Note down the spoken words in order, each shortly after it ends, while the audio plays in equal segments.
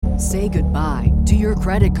Say goodbye to your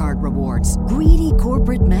credit card rewards. Greedy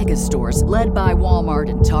corporate mega stores, led by Walmart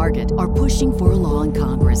and Target, are pushing for a law in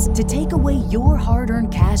Congress to take away your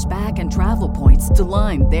hard-earned cash back and travel points to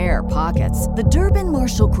line their pockets. The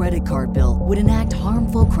Durbin-Marshall credit card bill would enact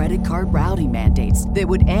harmful credit card routing mandates that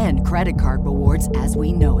would end credit card rewards as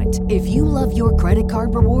we know it. If you love your credit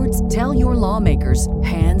card rewards, tell your lawmakers,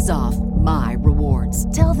 hands off my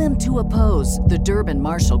rewards. Tell them to oppose the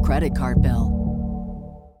Durbin-Marshall credit card bill.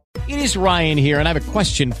 It is Ryan here, and I have a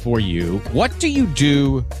question for you. What do you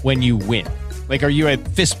do when you win? Like, are you a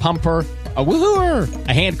fist pumper, a woohooer,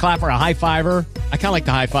 a hand clapper, a high fiver? I kind of like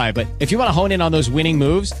the high five, but if you want to hone in on those winning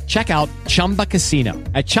moves, check out Chumba Casino.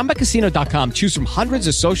 At ChumbaCasino.com, choose from hundreds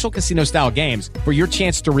of social casino-style games for your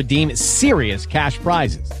chance to redeem serious cash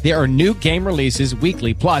prizes. There are new game releases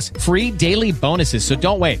weekly, plus free daily bonuses. So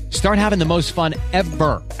don't wait. Start having the most fun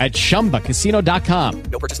ever at ChumbaCasino.com.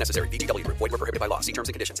 No purchase necessary. VGW. Void where prohibited by law. See terms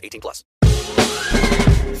and conditions. 18+.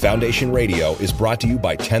 Foundation Radio is brought to you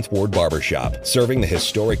by 10th Ward Barbershop. Serving the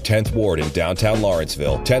historic 10th Ward in downtown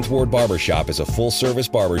Lawrenceville, 10th Ward Barbershop is a full-service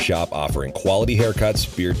barbershop offering quality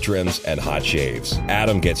haircuts, beard trims, and hot shaves.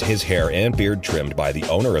 Adam gets his hair and beard trimmed by the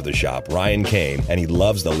owner of the shop, Ryan Kane, and he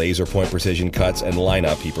loves the laser point precision cuts and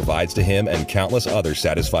lineup he provides to him and countless other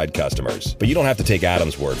satisfied customers. But you don't have to take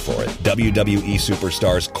Adam's word for it. WWE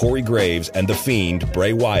superstars Corey Graves and The Fiend,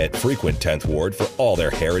 Bray Wyatt, frequent 10th Ward for all their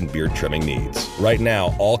hair and beard trimming needs. Right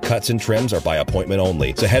now, all cuts and trims are by appointment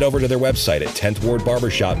only. So head over to their website at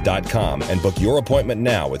 10thwardbarbershop.com and book your appointment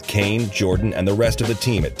now with Kane, Jordan, and the rest of the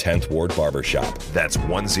team at 10th Ward Barbershop. That's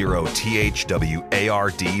 10thward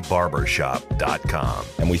barbershop.com.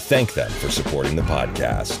 And we thank them for supporting the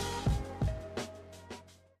podcast.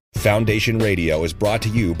 Foundation Radio is brought to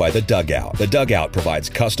you by The Dugout. The Dugout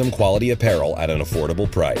provides custom quality apparel at an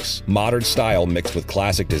affordable price. Modern style mixed with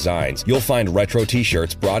classic designs, you'll find retro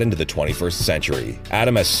t-shirts brought into the 21st century.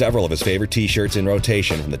 Adam has several of his favorite t-shirts in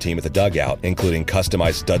rotation from the team at The Dugout, including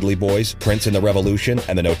customized Dudley Boys, Prince in the Revolution,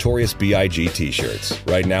 and the Notorious B.I.G. t-shirts.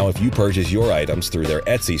 Right now, if you purchase your items through their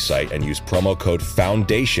Etsy site and use promo code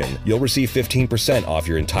FOUNDATION, you'll receive 15% off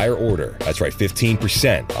your entire order. That's right,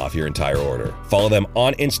 15% off your entire order. Follow them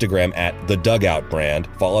on Instagram at The Dugout Brand.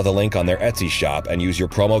 Follow the link on their Etsy shop and use your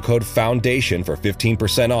promo code FOUNDATION for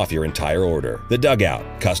 15% off your entire order. The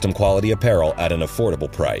Dugout, custom quality apparel at an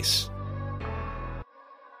affordable price.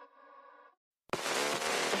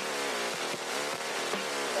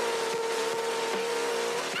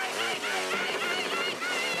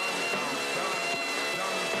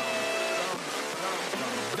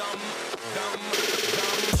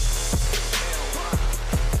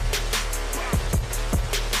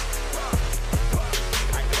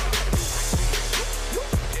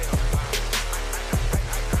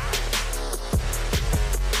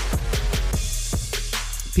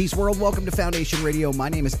 Peace World, welcome to Foundation Radio. My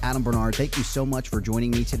name is Adam Bernard. Thank you so much for joining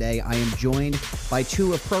me today. I am joined by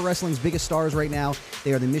two of pro wrestling's biggest stars right now.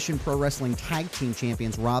 They are the Mission Pro Wrestling Tag Team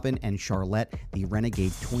Champions, Robin and Charlotte, the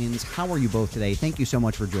Renegade Twins. How are you both today? Thank you so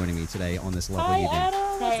much for joining me today on this lovely evening. Hi, Adam.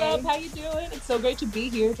 What's up? How you doing? It's so great to be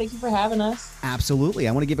here. Thank you for having us. Absolutely.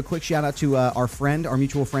 I want to give a quick shout out to our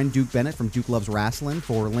mutual friend, Duke Bennett from Duke Loves Wrestling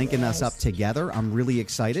for linking us up together. I'm really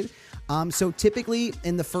excited. So typically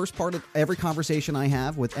in the first part of every conversation I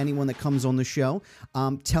have with anyone that comes on the show,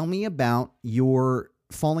 tell me about your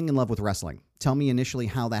falling in love with wrestling. Tell me initially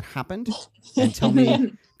how that happened and tell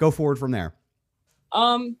me, go forward from there.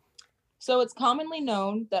 So it's commonly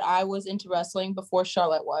known that I was into wrestling before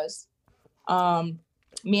Charlotte was.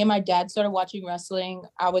 Me and my dad started watching wrestling,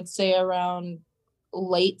 I would say around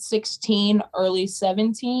late 16, early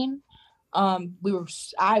 17.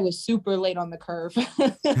 I was super late on the curve.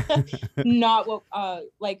 Not what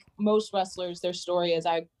like most wrestlers, their story is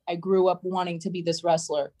I grew up wanting to be this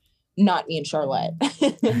wrestler, not me and Charlotte.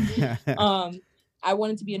 I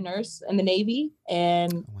wanted to be a nurse in the Navy,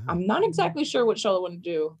 and I'm not exactly sure what Charlotte wanted to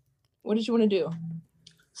do. What did you want to do?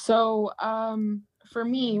 So for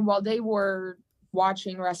me, while they were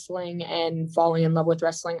watching wrestling and falling in love with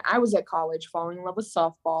wrestling, I was at college falling in love with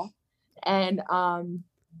softball and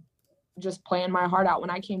just playing my heart out. When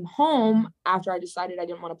I came home after I decided I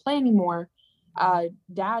didn't want to play anymore,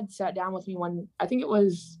 Dad sat down with me one, I think it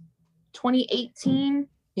was 2018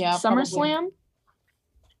 SummerSlam.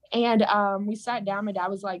 And we sat down. My dad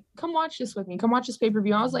was like, come watch this with me. Come watch this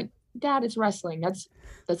pay-per-view. I was like, Dad, it's wrestling. That's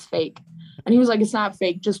fake. And he was like, it's not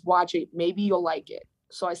fake. Just watch it. Maybe you'll like it.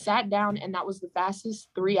 So I sat down, and that was the fastest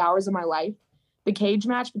 3 hours of my life. The cage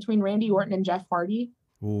match between Randy Orton and Jeff Hardy.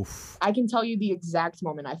 Oof. I can tell you the exact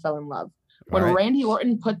moment I fell in love. When Randy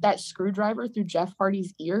Orton put that screwdriver through Jeff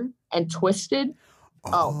Hardy's ear and twisted,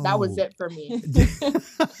 Oh, that was it for me.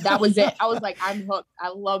 That was it. I was like, I'm hooked. I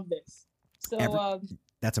love this. So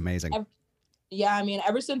That's amazing. yeah, I mean,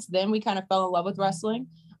 ever since then we kind of fell in love with wrestling.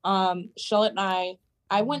 Charlotte and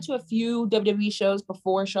I went to a few WWE shows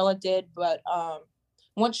before Charlotte did, but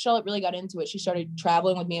once Charlotte really got into it, she started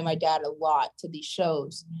traveling with me and my dad a lot to these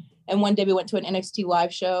shows. And one day we went to an NXT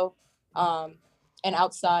live show, and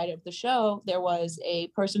outside of the show there was a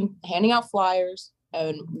person handing out flyers,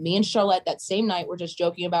 and me and Charlotte that same night were just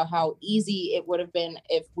joking about how easy it would have been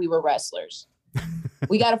if we were wrestlers.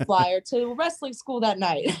 We got a flyer to wrestling school that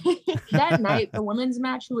night. That night, the women's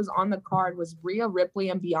match who was on the card was Rhea Ripley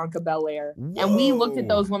and Bianca Belair. And we looked at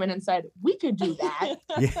those women and said, we could do that.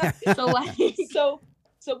 Yeah.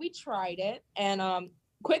 So we tried it and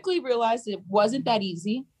quickly realized it wasn't that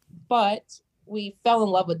easy, but we fell in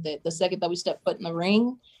love with it the second that we stepped foot in the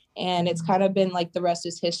ring. And it's kind of been like the rest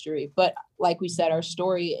is history. But like we said, our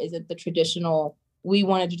story isn't the traditional, we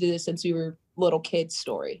wanted to do this since we were little kids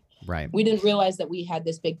story. Right. We didn't realize that we had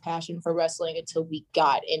this big passion for wrestling until we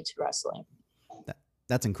got into wrestling.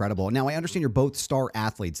 That's incredible. Now, I understand you're both star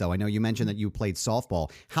athletes, though. I know you mentioned that you played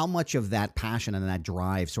softball. How much of that passion and that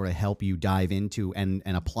drive sort of help you dive into and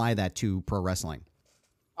apply that to pro wrestling?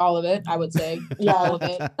 All of it, I would say. Yeah. All of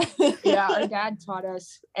it. Yeah, our dad taught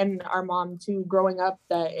us, and our mom too, growing up,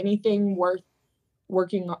 that anything worth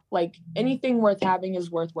having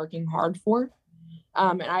is worth working hard for.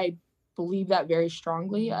 And I believe that very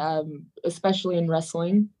strongly, especially in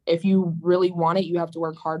wrestling. If you really want it, you have to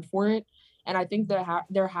work hard for it. And I think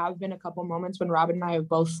there have been a couple moments when Robin and I have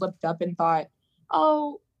both slipped up and thought,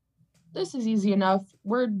 oh, this is easy enough.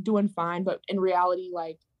 We're doing fine. But in reality,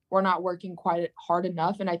 like, we're not working quite hard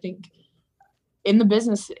enough. And I think in the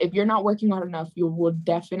business, if you're not working hard enough, you will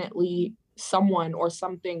definitely, someone or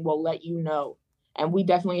something will let you know. And we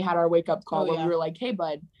definitely had our wake up call where we were like, hey,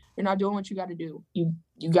 bud, you're not doing what you got to do. You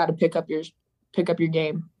got to pick up your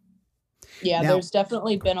game. Yeah, Now, there's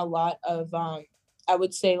definitely been a lot of, I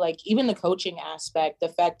would say, like, even the coaching aspect, the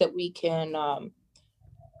fact that we can,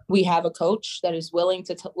 we have a coach that is willing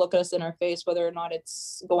to look us in our face, whether or not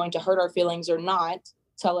it's going to hurt our feelings or not,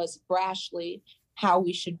 tell us brashly how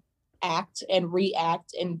we should act and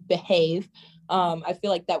react and behave. I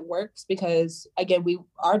feel like that works because, again,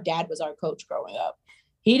 our dad was our coach growing up.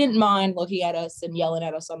 He didn't mind looking at us and yelling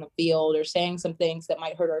at us on the field or saying some things that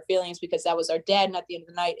might hurt our feelings because that was our dad. And at the end of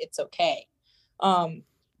the night, it's okay.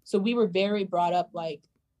 So we were very brought up, like,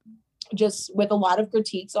 just with a lot of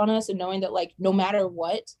critiques on us and knowing that, like, no matter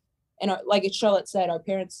what, and like Charlotte said, our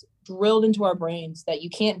parents drilled into our brains that you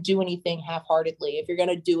can't do anything half-heartedly. If you're going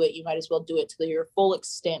to do it, you might as well do it to your full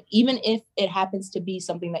extent. Even if it happens to be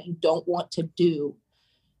something that you don't want to do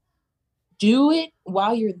it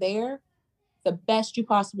while you're there the best you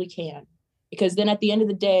possibly can. Because then at the end of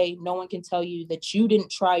the day, no one can tell you that you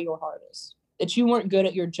didn't try your hardest, that you weren't good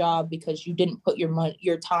at your job because you didn't put your money,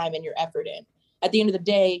 your time and your effort in. At the end of the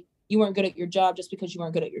day, you weren't good at your job just because you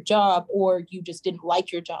weren't good at your job or you just didn't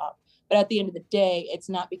like your job. But at the end of the day, it's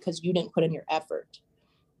not because you didn't put in your effort.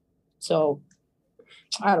 So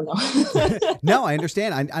I don't know. No, I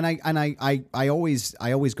understand. I always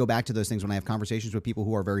go back to those things when I have conversations with people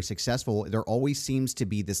who are very successful. There always seems to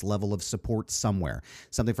be this level of support somewhere,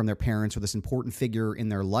 something from their parents or this important figure in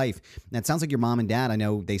their life. And it sounds like your mom and dad, I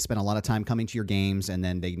know they spend a lot of time coming to your games and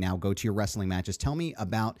then they now go to your wrestling matches. Tell me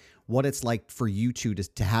about what it's like for you two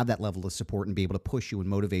to have that level of support and be able to push you and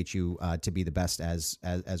motivate you to be the best as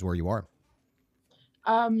where you are.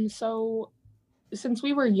 So since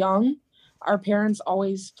we were young, our parents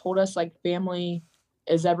always told us, like, family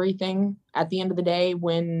is everything. At the end of the day,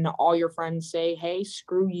 when all your friends say, hey,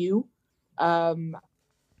 screw you, I'm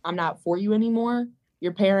not for you anymore,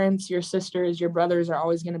 your parents, your sisters, your brothers are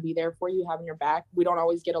always going to be there for you, having your back. We don't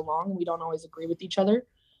always get along. We don't always agree with each other.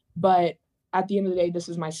 But at the end of the day, this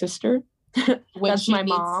is my sister. That's my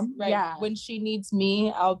mom. Right. Yeah. When she needs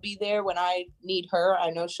me, I'll be there. When I need her, I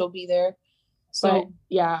know she'll be there. So but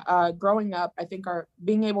yeah, growing up, I think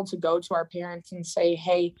being able to go to our parents and say,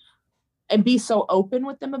 hey, and be so open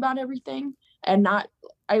with them about everything and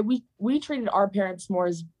we treated our parents more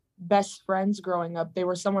as best friends growing up. They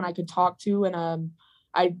were someone I could talk to and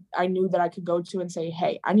I knew that I could go to and say,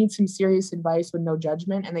 hey, I need some serious advice with no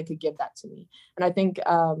judgment, and they could give that to me. And I think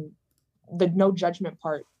the no judgment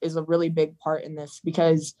part is a really big part in this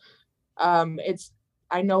because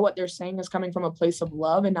I know what they're saying is coming from a place of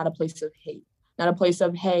love and not a place of hate. Not a place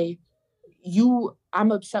of, hey,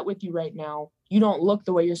 I'm upset with you right now. You don't look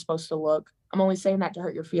the way you're supposed to look. I'm only saying that to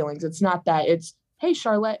hurt your feelings. It's not that. It's, hey,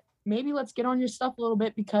 Charlotte, maybe let's get on your stuff a little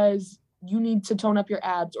bit because you need to tone up your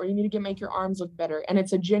abs or you need to make your arms look better. And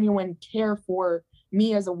it's a genuine care for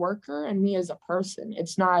me as a worker and me as a person.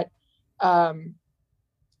 It's not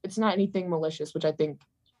anything malicious, which I think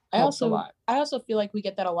helps a lot. I also feel like we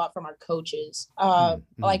get that a lot from our coaches.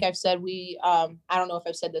 Like I've said, we I don't know if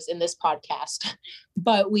I've said this in this podcast,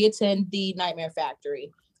 but we attend the Nightmare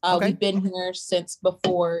Factory. We've been here since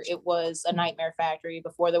before it was a Nightmare Factory,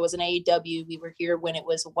 before there was an AEW. We were here when it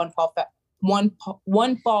was One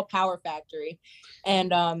Fall Power Factory.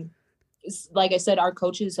 And like I said, our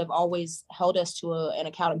coaches have always held us to an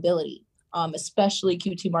accountability, especially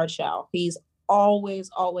QT Marshall. He's always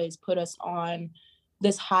put us on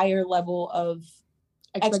this higher level of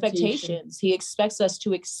expectations. He expects us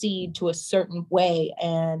to exceed to a certain way,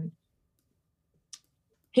 and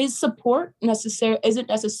his support isn't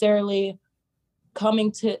necessarily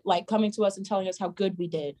coming to us and telling us how good we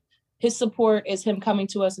did. His support is him coming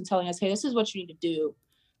to us and telling us, hey, this is what you need to do.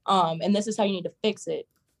 And this is how you need to fix it.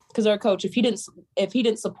 Because our coach, if he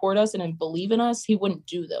didn't support us and believe in us, he wouldn't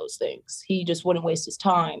do those things. He just wouldn't waste his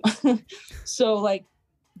time. So like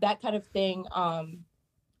that kind of thing,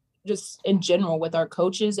 just in general with our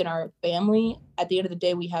coaches and our family, at the end of the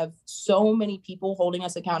day, we have so many people holding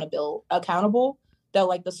us accountable that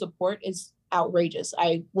like the support is outrageous.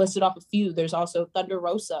 I listed off a few. There's also Thunder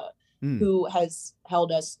Rosa, who has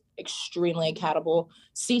held us extremely accountable.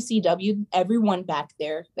 CCW, everyone back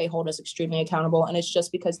there, they hold us extremely accountable. And it's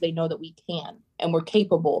just because they know that we can and we're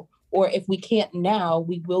capable. Or if we can't now,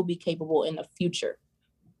 we will be capable in the future.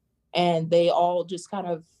 And they all just kind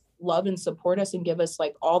of love and support us and give us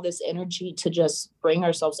like all this energy to just bring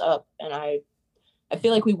ourselves up. And I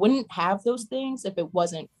feel like we wouldn't have those things if it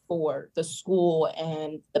wasn't for the school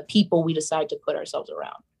and the people we decide to put ourselves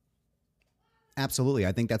around. Absolutely.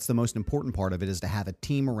 I think that's the most important part of it, is to have a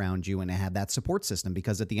team around you and to have that support system,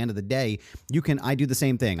 because at the end of the day, I do the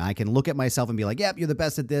same thing. I can look at myself and be like, yep, you're the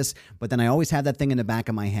best at this. But then I always have that thing in the back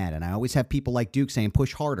of my head. And I always have people like Duke saying,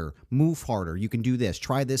 push harder, move harder. You can do this,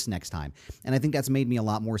 try this next time. And I think that's made me a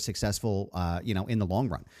lot more successful, in the long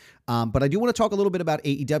run. But I do want to talk a little bit about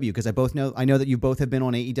AEW, because I know that you both have been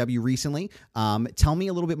on AEW recently. Tell me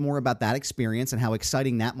a little bit more about that experience and how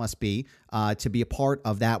exciting that must be to be a part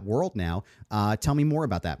of that world now. Tell me more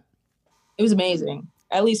about that. It was amazing.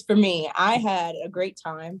 At least for me, I had a great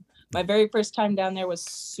time. My very first time down there was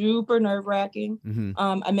super nerve-wracking.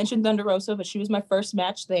 Mm-hmm. I mentioned Thunder Rosa, but she was my first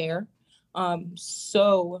match there.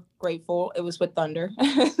 So grateful. It was with Thunder.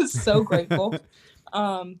 So grateful.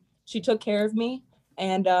 She took care of me.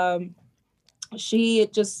 And she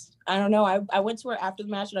just, I don't know, I went to her after the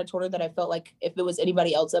match and I told her that I felt like if it was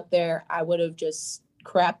anybody else up there, I would have just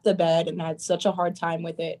crapped the bed and had such a hard time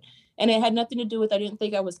with it. And it had nothing to do with I didn't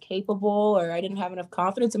think I was capable or I didn't have enough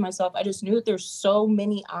confidence in myself. I just knew that there's so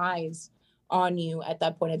many eyes on you at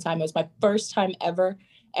that point in time. It was my first time ever.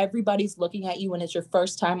 Everybody's looking at you when it's your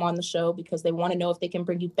first time on the show because they want to know if they can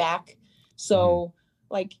bring you back. So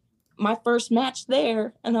like my first match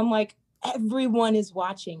there, and I'm like, everyone is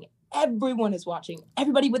watching. Everyone is watching.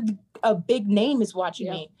 Everybody with a big name is watching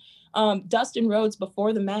me. Dustin Rhodes,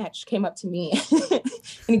 before the match, came up to me and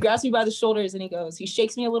he grabs me by the shoulders and he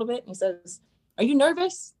shakes me a little bit and he says, "Are you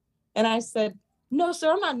nervous?" And I said, "No,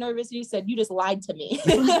 sir, I'm not nervous." And he said, "You just lied to me."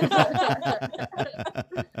 And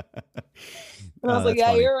I was like, "Yeah,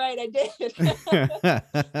 funny. You're right. I did."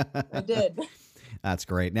 I did. That's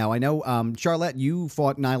great. Now, I know, Charlotte, you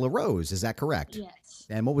fought Nyla Rose. Is that correct? Yes.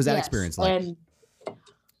 And what was that experience like?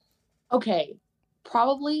 Okay,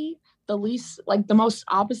 probably the most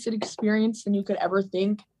opposite experience than you could ever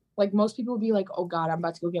think. Like, most people would be like, "Oh God, I'm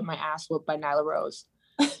about to go get my ass whooped by Nyla Rose."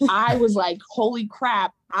 I was like, "Holy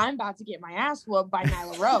crap, I'm about to get my ass whooped by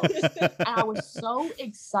Nyla Rose." And I was so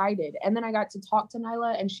excited. And then I got to talk to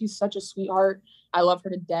Nyla, and she's such a sweetheart. I love her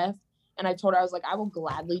to death. And I told her, I was like, "I will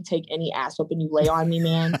gladly take any ass whooping you lay on me,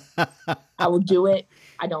 man. I will do it.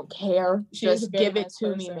 I don't care. Just give it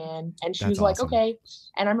to me, man." And she was like, "Okay."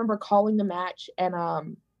 And I remember calling the match,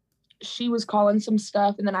 and she was calling some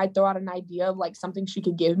stuff, and then I'd throw out an idea of like something she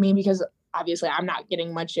could give me, because obviously I'm not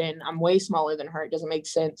getting much in. I'm way smaller than her. It doesn't make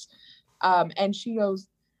sense. And she goes,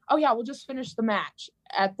 "Oh yeah, we'll just finish the match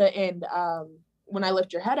at the end when I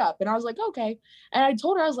lift your head up." And I was like, "Okay." And I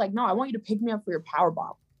told her, I was like, "No, I want you to pick me up for your power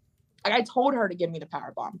bomb." Like, I told her to give me the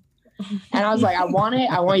power bomb. And I was like, "I want it.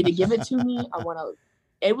 I want you to give it to me.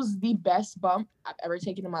 It was the best bump I've ever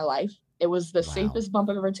taken in my life. It was the safest bump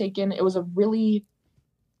I've ever taken. It was a really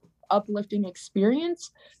uplifting experience.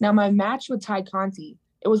 Now, my match with Ty Conti,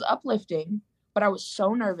 it was uplifting, but I was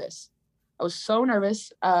so nervous.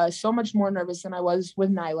 So much more nervous than I was with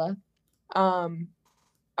Nyla.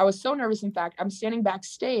 I was so nervous. In fact, I'm standing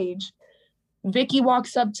backstage. Vicky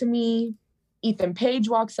walks up to me. Ethan Page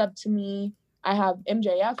walks up to me. I have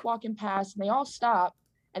MJF walking past, and they all stop,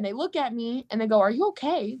 and they look at me, and they go, "Are you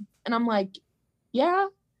okay?" And I'm like, "Yeah."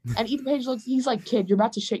 And Ethan Page he's like, "Kid, you're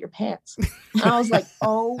about to shit your pants." And I was like,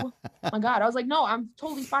 "Oh my God." I was like, "No, I'm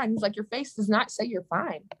totally fine." He's like, "Your face does not say you're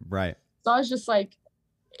fine." Right. So I was just like,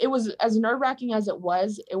 it was as nerve-wracking as it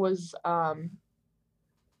was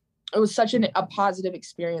such a positive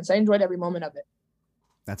experience. I enjoyed every moment of it.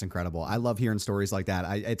 That's incredible. I love hearing stories like that.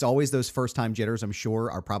 It's always those first-time jitters, I'm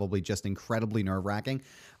sure, are probably just incredibly nerve-wracking.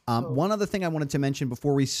 One other thing I wanted to mention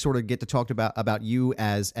before we sort of get to talk about you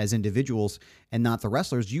as individuals and not the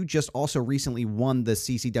wrestlers, you just also recently won the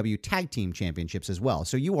CCW Tag Team Championships as well.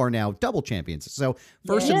 So you are now double champions. So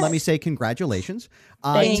first, Yes. let me say congratulations.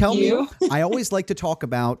 Thank Tell you. me, I always like to talk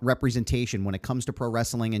about representation when it comes to pro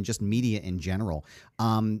wrestling and just media in general.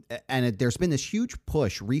 There's been this huge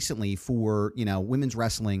push recently for, women's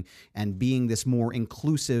wrestling and being this more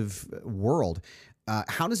inclusive world.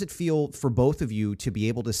 How does it feel for both of you to be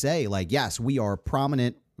able to say, like, yes, we are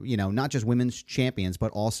prominent, not just women's champions,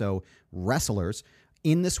 but also wrestlers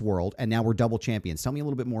in this world, and now we're double champions? Tell me a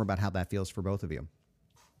little bit more about how that feels for both of you.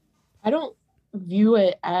 I don't view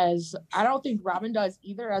it as, I don't think Robin does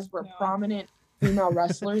either, as we're prominent female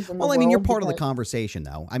wrestlers in the Well, I mean, you're world, part of the because conversation,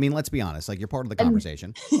 though. I mean, let's be honest. Like, you're part of the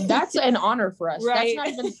conversation. that's an honor for us. Right. That's not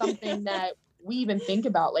even something that we even think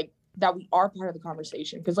about, like, that we are part of the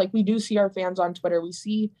conversation. Because, like, we do see our fans on Twitter. We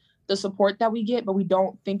see the support that we get, but we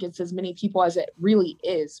don't think it's as many people as it really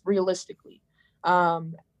is, realistically.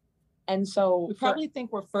 And so We probably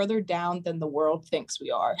think we're further down than the world thinks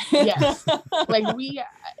we are. Yes. like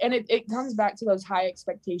it comes back to those high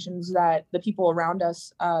expectations that the people around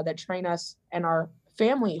us that train us and our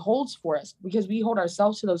family holds for us, because we hold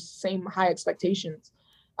ourselves to those same high expectations.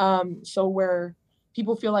 So where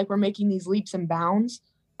people feel like we're making these leaps and bounds,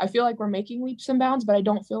 I feel like we're making leaps and bounds, but I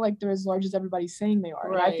don't feel like they're as large as everybody's saying they are.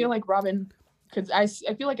 Right. And I feel like Robin, because I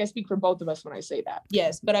feel like I speak for both of us when I say that.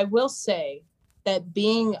 Yes, but I will say that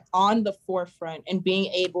being on the forefront and being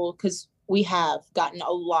able, because we have gotten a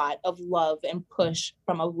lot of love and push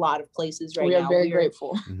from a lot of places right We now. are very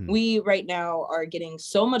grateful. We right now are getting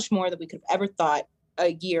so much more than we could have ever thought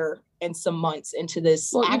a year and some months into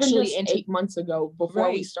this. Well, actually even just 8 months ago, before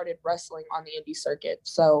we Right. started wrestling on the indie circuit.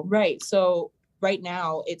 So Right. So right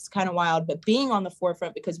now it's kind of wild, but being on the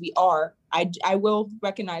forefront, because we are, I will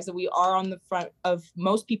recognize that we are on the front of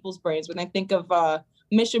most people's brains. When I think of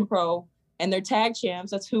Mission Pro and their tag champs,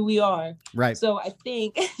 that's who we are. Right. So I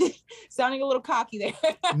think sounding a little cocky there.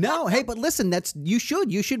 No, hey, but listen, you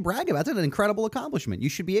should brag about it. That's an incredible accomplishment. You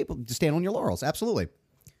should be able to stand on your laurels. Absolutely.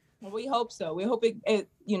 Well, we hope so. We hope it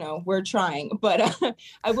we're trying. But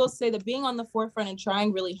I will say that being on the forefront and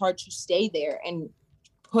trying really hard to stay there and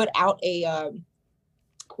put out a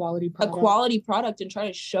quality product. quality product and try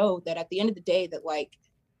to show that at the end of the day that, like,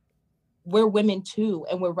 we're women too,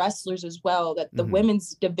 and we're wrestlers as well, that the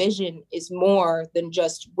women's division is more than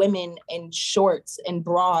just women in shorts and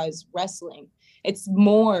bras wrestling. It's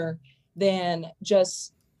more than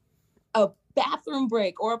just a bathroom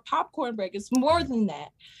break or a popcorn break. It's more than that.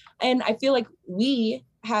 And I feel like we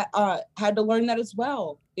had to learn that as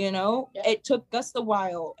well. Yeah. It took us a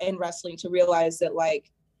while in wrestling to realize that,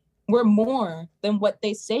 like, we're more than what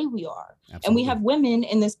they say we are. Absolutely. And we have women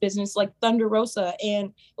in this business like Thunder Rosa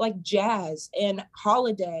and like Jazz and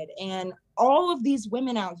Holodead and all of these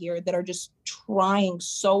women out here that are just trying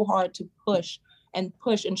so hard to push and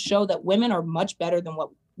show that women are much better than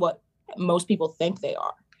what most people think they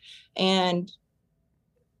are. And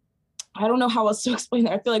I don't know how else to explain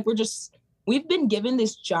that. I feel like we've been given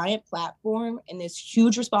this giant platform and this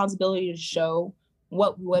huge responsibility to show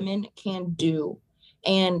what women can do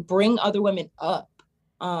and bring other women up.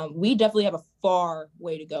 We definitely have a far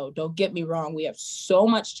way to go. Don't get me wrong. We have so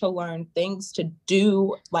much to learn, things to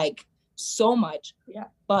do, like so much. Yeah.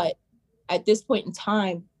 But at this point in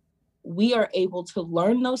time, we are able to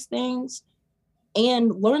learn those things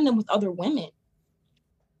and learn them with other women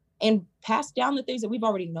and pass down the things that we've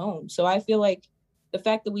already known. So I feel like the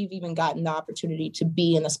fact that we've even gotten the opportunity to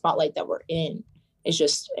be in the spotlight that we're in is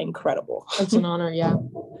just incredible. It's an honor. Yeah.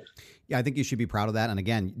 Yeah, I think you should be proud of that. And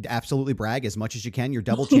again, absolutely brag as much as you can. You're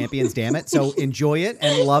double champions, damn it. So enjoy it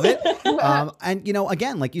and love it. And,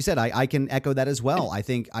 again, like you said, I can echo that as well. I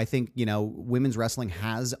think, women's wrestling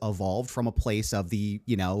has evolved from a place of the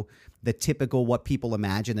typical what people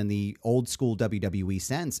imagine in the old school WWE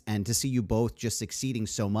sense. And to see you both just succeeding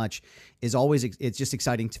so much is always, it's just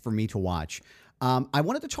exciting for me to watch. I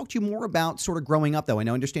wanted to talk to you more about sort of growing up, though. I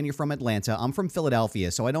understand you're from Atlanta. I'm from Philadelphia,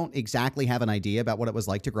 so I don't exactly have an idea about what it was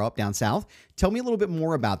like to grow up down south. Tell me a little bit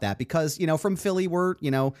more about that, because, from Philly, we're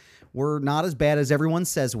not as bad as everyone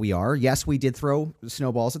says we are. Yes, we did throw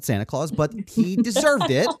snowballs at Santa Claus, but he deserved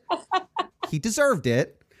it. He deserved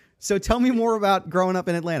it. So tell me more about growing up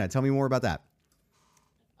in Atlanta. Tell me more about that.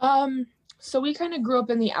 So we kind of grew up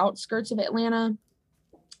in the outskirts of Atlanta,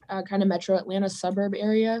 kind of metro Atlanta suburb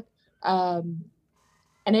area.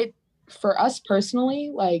 And it, for us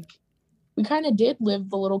personally, like, we kind of did live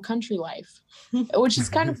the little country life, which is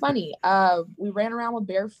kind of funny. We ran around with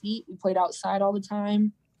bare feet. We played outside all the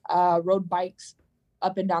time, rode bikes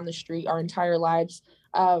up and down the street our entire lives.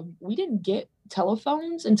 We didn't get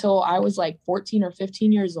telephones until I was like 14 or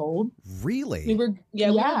 15 years old. Really? We were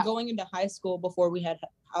going into high school before we had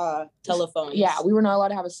telephones. Yeah, we were not allowed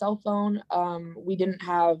to have a cell phone. We didn't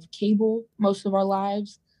have cable most of our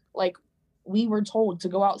lives. Like, we were told to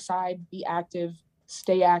go outside, be active,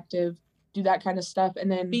 stay active, do that kind of stuff,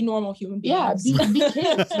 and then be normal human beings. Yeah, be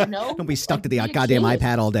kids, Don't be stuck to the goddamn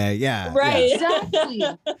iPad all day. Yeah. Right. Yeah. Exactly.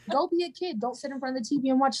 Go be a kid. Don't sit in front of the TV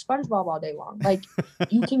and watch SpongeBob all day long. Like,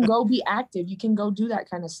 you can go be active. You can go do that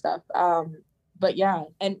kind of stuff. But yeah.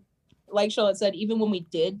 And like Charlotte said, even when we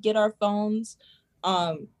did get our phones,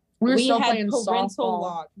 we still had playing parental softball.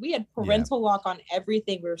 lock. We had parental lock on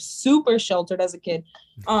everything. We were super sheltered as a kid.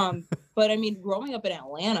 But I mean, growing up in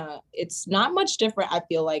Atlanta, it's not much different. I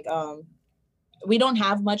feel like we don't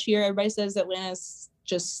have much here. Everybody says Atlanta's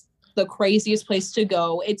just the craziest place to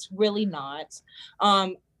go. It's really not.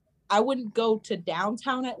 I wouldn't go to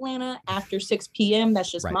downtown Atlanta after 6 p.m.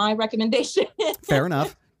 That's just my recommendation. Fair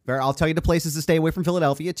enough. I'll tell you the places to stay away from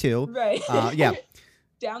Philadelphia too. Right. Yeah.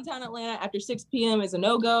 Downtown Atlanta after 6 p.m. is a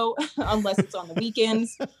no-go unless it's on the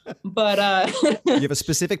weekends. But you have a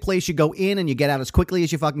specific place you go in and you get out as quickly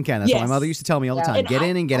as you fucking can. That's what my mother used to tell me all the time. And get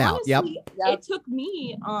in and get honestly, out. Yep. It took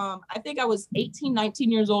me, I think I was 18,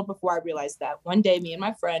 19 years old before I realized that. One day, me and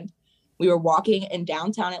my friend, we were walking in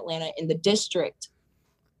downtown Atlanta in the district.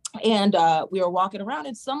 And we were walking around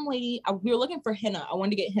and some lady, we were looking for henna. I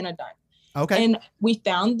wanted to get henna done. Okay. And we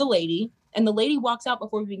found the lady. And the lady walks out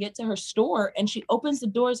before we even get to her store, and she opens the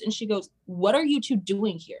doors and she goes, "What are you two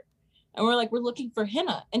doing here?" And we're like, "We're looking for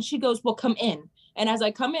henna." And she goes, "Well, come in." And as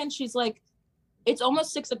I come in, she's like, "It's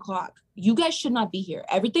almost 6 o'clock. You guys should not be here.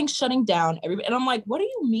 Everything's shutting down." And I'm like, "What do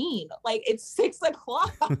you mean? Like, it's 6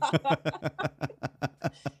 o'clock."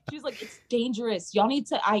 She's like, "It's dangerous. Y'all need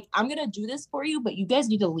to, I'm going to do this for you, but you guys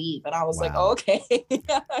need to leave." And I was like, oh, "Okay,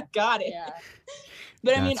 got it." Yeah.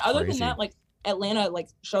 But I mean, other than that, like, Atlanta, like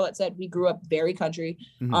Charlotte said, we grew up very country.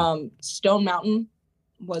 Stone Mountain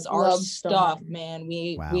was our stuff, man.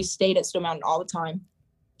 We stayed at Stone Mountain all the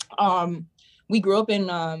time. We grew up in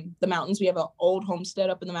the mountains. We have an old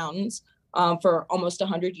homestead up in the mountains for almost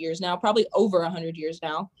 100 years now, probably over 100 years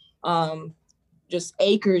now. Just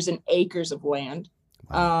acres and acres of land.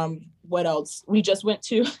 What else? We just went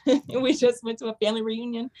to a family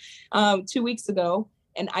reunion 2 weeks ago.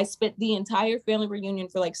 And I spent the entire family reunion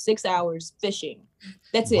for like 6 hours fishing.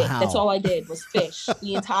 That's it. That's all I did was fish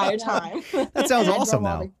the entire time. That sounds awesome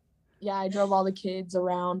though. I drove all the kids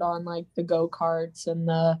around on like the go-karts and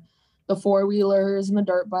the four-wheelers and the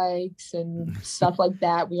dirt bikes and stuff like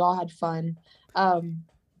that. We all had fun.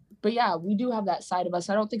 But yeah, we do have that side of us.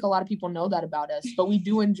 I don't think a lot of people know that about us, but we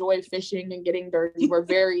do enjoy fishing and getting dirty. We're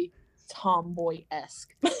very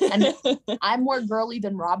tomboy-esque. And I'm more girly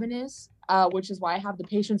than Robin is. Which is why I have the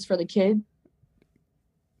patience for the kid.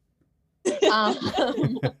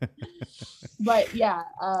 But yeah,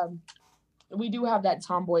 we do have that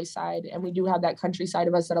tomboy side, and we do have that country side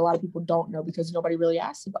of us that a lot of people don't know because nobody really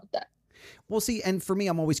asks about that. Well, see, and for me,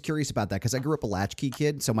 I'm always curious about that because I grew up a latchkey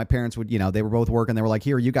kid. So my parents would, they were both working. They were like,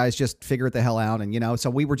 "Here, you guys just figure it the hell out." And, so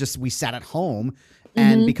we sat at home.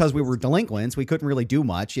 And because we were delinquents, we couldn't really do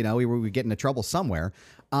much. We would get into trouble somewhere.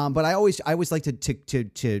 But I always like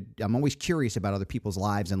to I'm always curious about other people's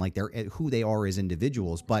lives and like who they are as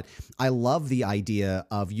individuals. But I love the idea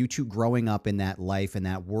of you two growing up in that life and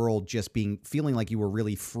that world, just feeling like you were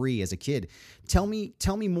really free as a kid. Tell me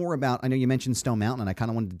more about. I know you mentioned Stone Mountain, and I kind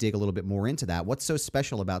of wanted to dig a little bit more into that. What's so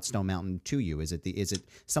special about Stone Mountain to you? Is it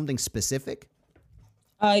something specific?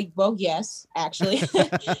 Well, yes, actually.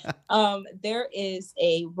 There is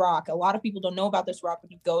a rock. A lot of people don't know about this rock.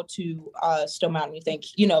 When you go to Stone Mountain, you think,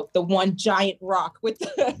 the one giant rock with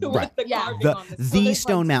the, with the carving on the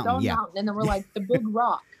Stone Mountain. Stone Mountain. And then we're like, the big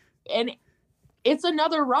rock. And it's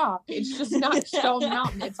another rock. It's just not Stone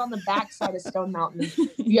Mountain. It's on the backside of Stone Mountain.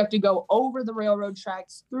 You have to go over the railroad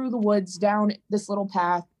tracks, through the woods, down this little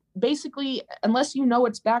path. Basically, unless you know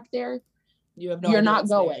it's back there, You have no you're idea not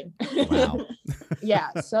what's there. going. Wow. Yeah.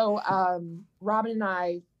 So Robin and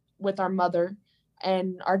I, with our mother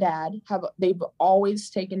and our dad, they've always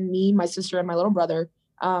taken me, my sister, and my little brother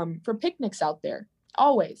for picnics out there.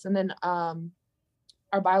 Always. And then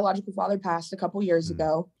our biological father passed a couple years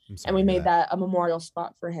ago, and we made that a memorial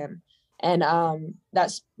spot for him. And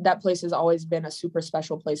that place has always been a super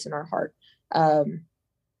special place in our heart.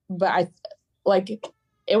 But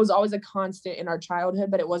it was always a constant in our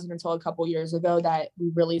childhood, but it wasn't until a couple years ago that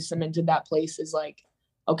we really cemented that place as like,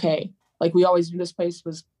 okay, like we always knew this place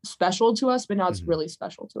was special to us, but now it's really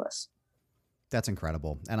special to us. That's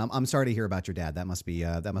incredible. And I'm sorry to hear about your dad. That must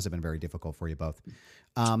have been very difficult for you both.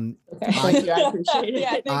 Thank you. I appreciate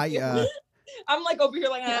it. Yeah, I'm like over here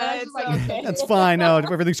like, it's okay. That's fine. No,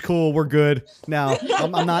 everything's cool. We're good. No,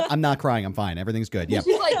 I'm not crying. I'm fine. Everything's good. Yeah.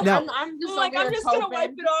 She's like, now, I'm just gonna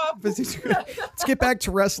wipe it off. Let's get back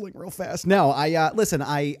to wrestling real fast. No, listen.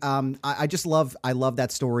 I just love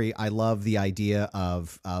that story. I love the idea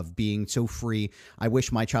of being so free. I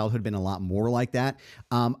wish my childhood had been a lot more like that.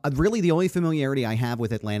 Really, the only familiarity I have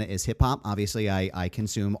with Atlanta is hip hop. Obviously, I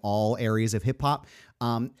consume all areas of hip hop.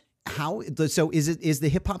 Is the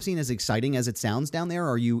hip hop scene as exciting as it sounds down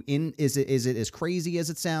there? Is it as crazy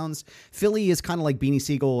as it sounds? Philly is kind of like Beanie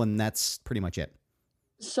Siegel, and that's pretty much it.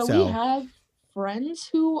 So we have friends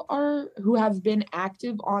who have been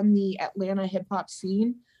active on the Atlanta hip hop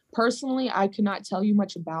scene. Personally, I could not tell you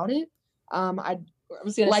much about it. I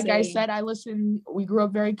said, we grew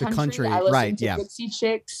up very country. I listened to Dixie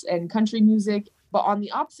Chicks and country music. But on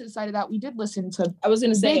the opposite side of that, we did listen to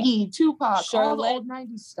Biggie, Tupac, all the old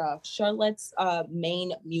 90s stuff. Charlotte's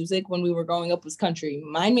main music when we were growing up was country.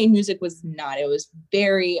 My main music was not. It was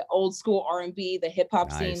very old school R&B, the hip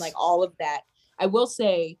hop scene, like all of that. I will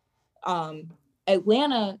say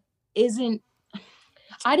Atlanta isn't.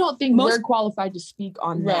 I don't think we're qualified to speak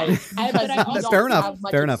on that. But I also fair enough. Have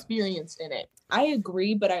much fair enough. Experience in it. I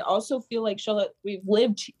agree, but I also feel like Charlotte, we've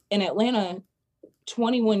lived in Atlanta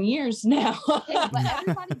 21 years now. Okay, but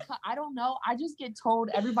everybody, I don't know. I just get told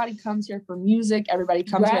everybody comes here for music. Everybody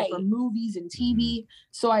comes here for movies and TV.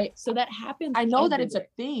 So that happens. I know that it's a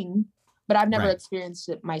thing, but I've never experienced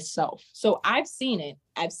it myself. So I've seen it.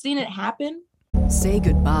 I've seen it happen. Say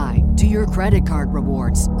goodbye to your credit card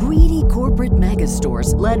rewards. Greedy corporate mega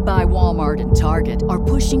stores, led by Walmart and Target, are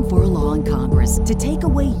pushing for a law in Congress to take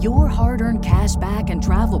away your hard-earned cash back and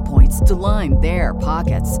travel points to line their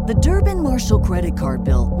pockets. The Durbin-Marshall credit card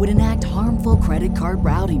bill would enact harmful credit card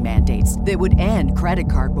routing mandates that would end credit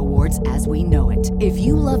card rewards as we know it. If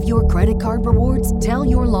you love your credit card rewards, tell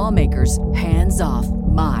your lawmakers, hands off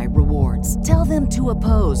my rewards. Tell them to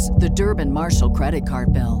oppose the Durbin-Marshall credit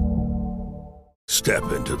card bill.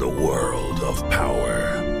 Step into the world of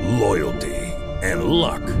power, loyalty, and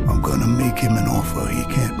luck. I'm gonna make him an offer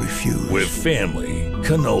he can't refuse. With family,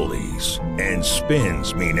 cannolis, and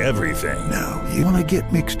spins mean everything. Now, you wanna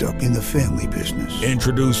get mixed up in the family business.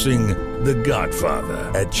 Introducing The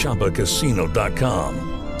Godfather at ChumbaCasino.com.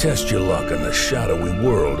 Test your luck in the shadowy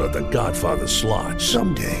world of The Godfather slot.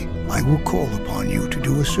 Someday, I will call upon you to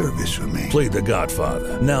do a service for me. Play The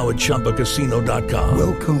Godfather, now at ChumbaCasino.com.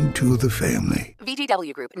 Welcome to the family.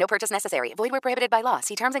 VGW Group. No purchase necessary. Void where prohibited by law.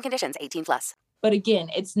 See terms and conditions. 18+. But again,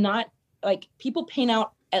 it's not like people paint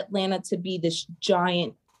out Atlanta to be this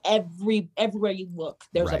giant. Everywhere you look,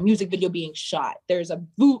 there's a music video being shot. There's a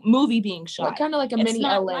movie being shot. Kind of like a mini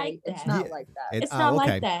LA. Like it's not like that. It's not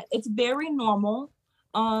like that. It's very normal.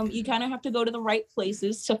 You kind of have to go to the right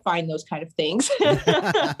places to find those kind of things.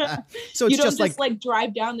 So it's you don't just like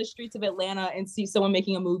drive down the streets of Atlanta and see someone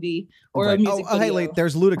making a movie or a music video. Hey,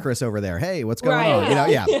 there's Ludacris over there. Hey, what's going on?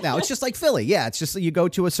 No, it's just like Philly. Yeah, it's just you go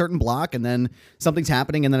to a certain block and then something's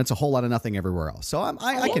happening and then it's a whole lot of nothing everywhere else. So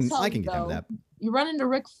I can get down with that. You run into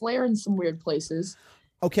Ric Flair in some weird places.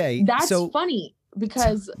 Okay, that's funny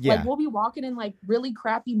because like we'll be walking in like really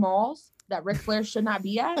crappy malls that Ric Flair should not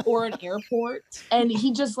be at, or an airport, and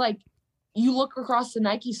he just like, you look across the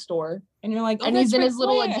Nike store and you're like, and he's in his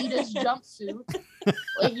little Adidas jumpsuit,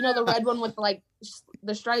 like the red one with like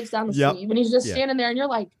the stripes down the sleeve, and he's just standing there, and you're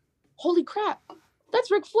like, holy crap, that's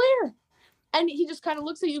Ric Flair, and he just kind of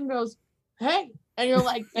looks at you and goes, hey, and you're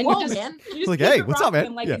like, and whoa, you just, man, you just like, hey, what's up, man?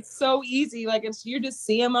 Him, like it's so easy, like you just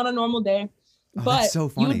see him on a normal day. But so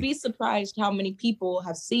funny. You would be surprised how many people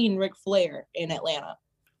have seen Ric Flair in Atlanta,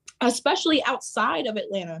 especially outside of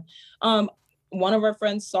Atlanta. One of our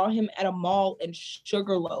friends saw him at a mall in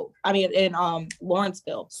in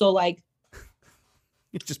Lawrenceville. So like,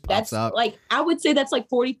 it just pops that's up. Like, I would say that's like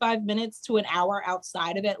 45 minutes to an hour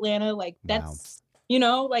outside of Atlanta. Like that's, You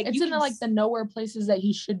know, like it's you in can like the nowhere places that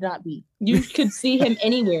he should not be. you could see him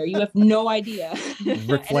anywhere. You have no idea.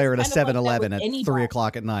 Ric Flair at a And it's kind of like that 7-Eleven with at anybody. 3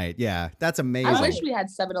 o'clock at night. Yeah, that's amazing. I wish we had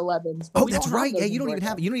 7-Elevens. Oh, that's right. Yeah, you don't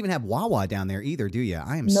even have Wawa down there either, do you?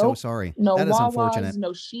 I am so Nope. sorry. No That is Wawas, unfortunate.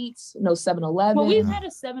 no Sheets, no 7-Eleven. Well, we've had a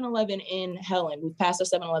 7-Eleven in Helen. We've passed a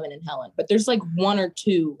 7-Eleven in Helen, but there's like one or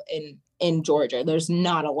two in Georgia. There's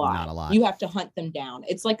not a lot. Not a lot. You have to hunt them down.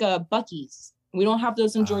 It's like a Buc-ee's. We don't have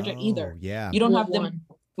those in Georgia Oh, either. Yeah. You don't We have have them. one.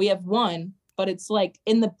 We have one, but it's like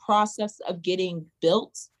in the process of getting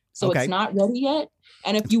built. So Okay. it's not ready yet.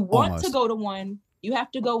 And if you want almost. to go to one, you have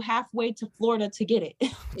to go halfway to Florida to get it.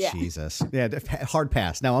 Yeah. Jesus. Yeah, hard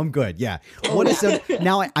pass. No, I'm good. Yeah. What is the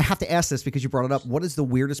now I have to ask this because you brought it up. What is the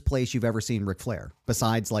weirdest place you've ever seen Ric Flair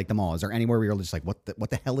besides like the mall? Is there anywhere where you're just like, what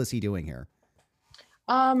the hell is he doing here?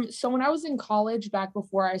 So when I was in college, back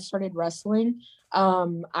before I started wrestling,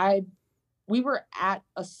 we were at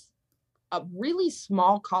a really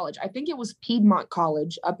small college. I think it was Piedmont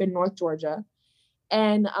College up in North Georgia.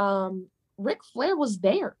 And Ric Flair was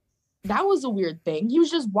there. That was a weird thing. He was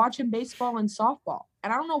just watching baseball and softball.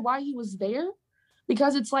 And I don't know why he was there,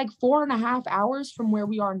 because it's like 4.5 hours from where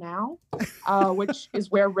we are now, which is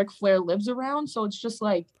where Ric Flair lives around. So it's just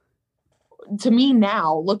like, to me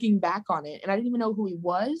now, looking back on it, and I didn't even know who he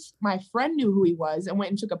was. My friend knew who he was and went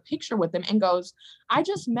and took a picture with him and goes, I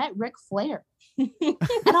just met Ric Flair. And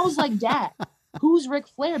I was like, Dad, who's Ric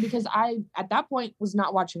Flair? Because I, at that point, was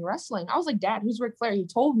not watching wrestling. I was like, Dad, who's Ric Flair? He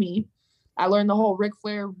told me. I learned the whole Ric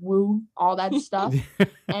Flair woo, all that stuff.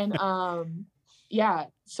 And yeah,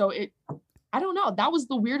 so I don't know. That was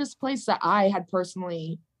the weirdest place that I had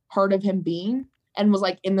personally heard of him being, and was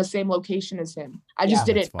like in the same location as him. I just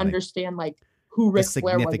That's didn't funny. understand like who The Ric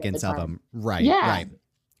Flair was at the significance of time. him. Right. Yeah. Right.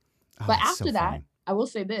 Oh, But that's so after that, funny. I will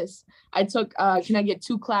say this. I took Can I Get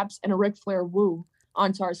 2 Claps and a Ric Flair woo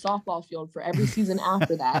onto our softball field for every season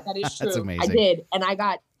after that. That is That's true. amazing. I did. And I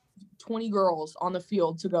got 20 girls on the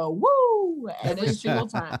field to go woo every single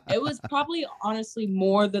time. It was probably honestly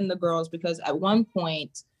more than the girls, because at one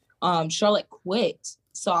point, Charlotte quit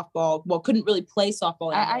softball. Well, couldn't really play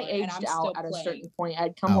softball I anymore, and I'm aged still out at a playing. certain point.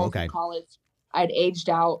 I'd come Oh, home okay. from college. I'd aged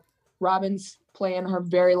out. Robin's playing her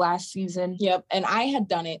very last season. Yep. And I had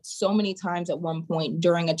done it so many times at one point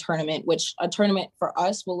during a tournament, which a tournament for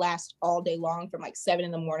us will last all day long from like 7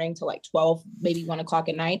 a.m. to like 12, maybe 1 o'clock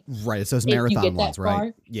at night. Right. It's those if you marathon get that ones, right?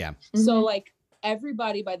 far. Yeah. So Mhm. like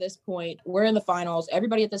everybody by this point, we're in the finals.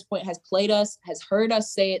 Everybody at this point has played us, has heard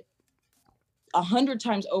us say it 100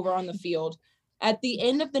 times over on the field. At the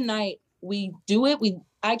end of the night, we do it.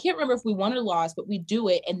 I can't remember if we won or lost, but we do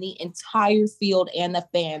it, and the entire field and the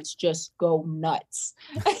fans just go nuts.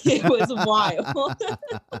 It was wild.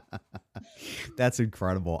 That's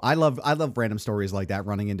incredible. I love random stories like that,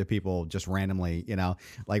 running into people just randomly,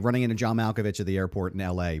 like running into John Malkovich at the airport in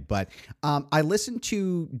LA. But I listened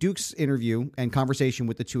to Duke's interview and conversation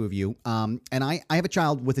with the two of you. And I have a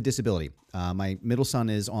child with a disability. My middle son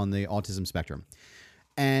is on the autism spectrum.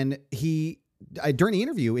 And during the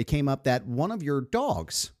interview, it came up that one of your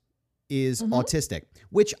dogs is autistic,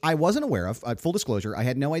 which I wasn't aware of. Full disclosure, I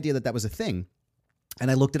had no idea that was a thing. And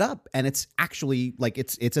I looked it up, and it's actually like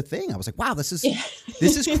it's a thing. I was like, wow, this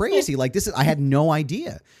is crazy. Like I had no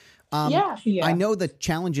idea. Yeah. I know the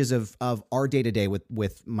challenges of our day to day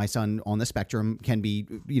with my son on the spectrum can be,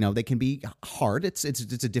 they can be hard. It's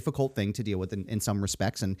a difficult thing to deal with in some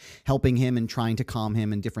respects, and helping him and trying to calm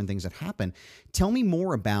him and different things that happen. Tell me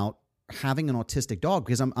more about having an autistic dog,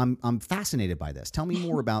 because I'm fascinated by this. Tell me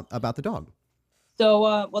more about the dog.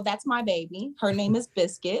 So, well, that's my baby. Her name is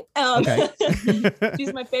Biscuit. Okay.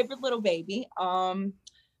 She's my favorite little baby.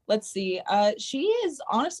 Let's see. She is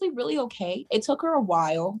honestly really okay. It took her a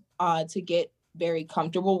while to get very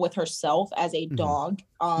comfortable with herself as a dog.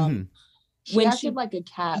 She when acted like a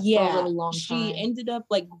cat for a really long time. She ended up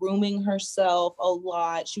like grooming herself a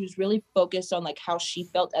lot. She was really focused on like how she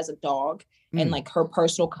felt as a dog and like her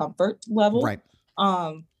personal comfort level. Right.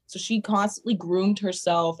 So she constantly groomed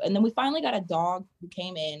herself. And then we finally got a dog who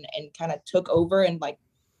came in and kind of took over and like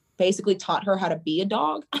basically taught her how to be a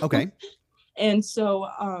dog. Okay. And so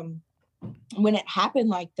when it happened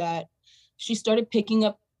like that, she started picking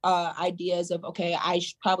up ideas of, okay, I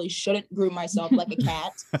probably shouldn't groom myself like a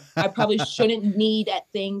cat. I probably shouldn't need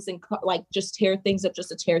at things and like just tear things up just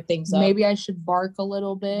to tear things up. Maybe I should bark a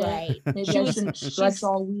little bit. Right. Maybe I shouldn't stretch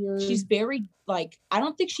all weird. She's very like, I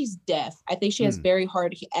don't think she's deaf. I think she has very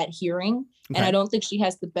hard at hearing, and Okay. I don't think she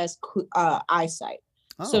has the best eyesight.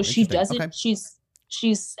 Oh, So she interesting. doesn't. Okay.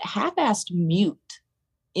 She's half-assed mute.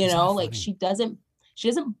 Isn't that Like funny? she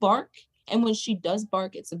doesn't bark, and when she does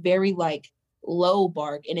bark, it's a very like low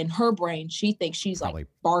bark, and in her brain she thinks she's Probably like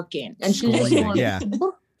barking, And she's just screaming, going, yeah.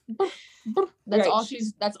 Right.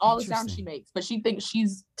 that's all the sound Interesting. she makes, but she thinks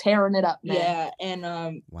she's tearing it up, man. Yeah, and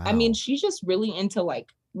Wow. I mean, she's just really into like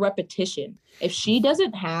repetition. If she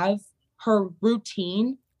doesn't have her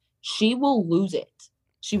routine, she will lose it.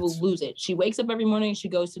 She will lose it. She wakes up every morning, she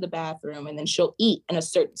goes to the bathroom, and then she'll eat in a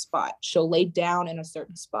certain spot. She'll lay down in a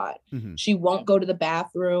certain spot. Mhm. She won't go to the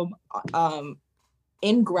bathroom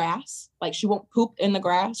in grass. Like, she won't poop in the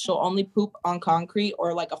grass. She'll only poop on concrete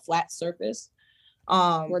or like a flat surface.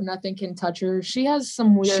 Where nothing can touch her. She has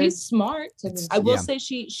some weird. She's smart. It's- I will yeah. say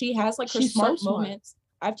she has like her She's so smart smart. moments.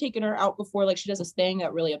 I've taken her out before. Like, she does this thing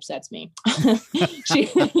that really upsets me. she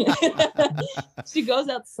she goes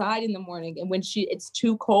outside in the morning, and when it's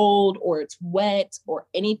too cold or it's wet or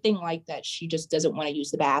anything like that, she just doesn't want to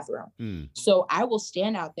use the bathroom. Mm. So I will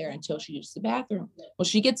stand out there until she uses the bathroom. Well,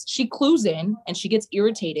 she clues in and she gets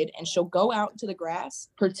irritated, and she'll go out into the grass,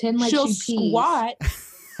 pretend like she'll she pees. squat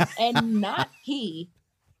and not pee,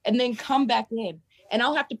 and then come back in. And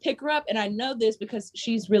I'll have to pick her up. And I know this because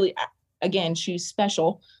she's really, again, she's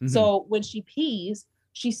special. Mhm. So when she pees,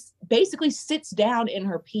 she basically sits down in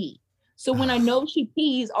her pee. So when I know she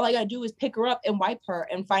pees, all I gotta do is pick her up and wipe her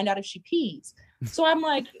and find out if she pees. So I'm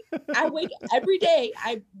like, I wake every day,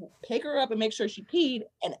 I pick her up and make sure she peed.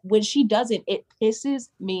 And when she doesn't, it pisses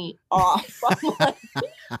me off. I'm like,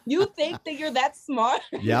 you think that you're that smart?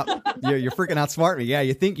 Yep. You're freaking outsmart me. Yeah.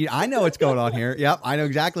 You think I know what's going on here. Yep. I know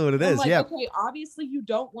exactly what it I'm is. like, Yeah. okay, obviously you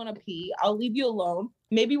don't want to pee. I'll leave you alone.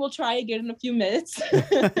 Maybe we'll try again in a few minutes.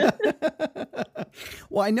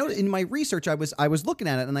 Well, I know in my research, I was looking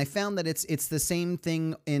at it, and I found that it's the same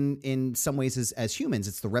thing in some ways as humans.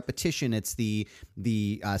 It's the repetition. It's the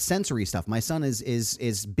sensory stuff. My son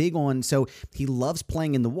is big on, so he loves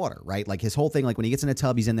playing in the water, right? Like his whole thing, like when he gets in a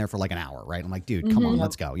tub, he's in there for like an hour, right? I'm like, dude, come on,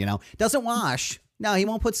 let's go. You know, doesn't wash. No, he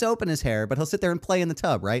won't put soap in his hair, but he'll sit there and play in the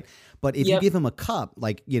tub, right? But if you give him a cup,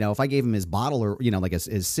 like, you know, if I gave him his bottle or, you know, like his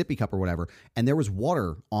sippy cup or whatever, and there was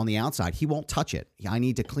water on the outside, he won't touch it. I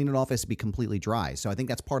need to clean it off as to be completely dry. So I think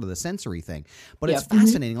that's part of the sensory thing. But it's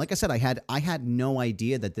fascinating. Like I said, I had no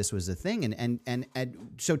idea that this was a thing. And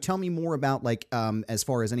so tell me more about, like, as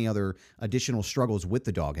far as any other additional struggles with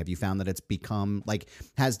the dog. Have you found that it's become like,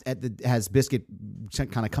 has Biscuit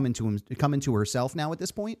kind of come into herself now at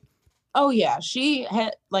this point? Oh yeah, she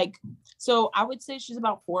had so I would say she's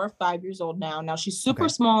about 4 or 5 years old now. Now she's super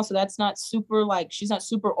small, so that's not super, like, she's not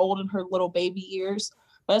super old in her little baby years,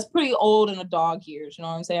 but that's pretty old in a dog years. You know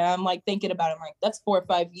what I'm saying? I'm like thinking about it, I'm like, that's 4 or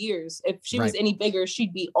 5 years. If she was any bigger,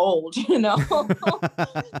 she'd be old, you know?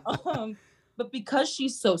 But because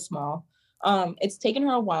she's so small, it's taken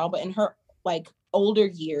her a while, but in her like older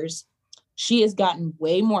years, she has gotten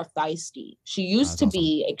way more feisty. She used to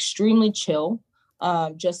be extremely chill.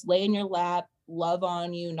 Just lay in your lap, love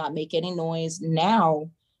on you, not make any noise.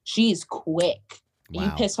 Now she's quick. Wow.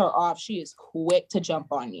 You piss her off, she is quick to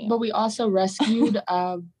jump on you. But we also rescued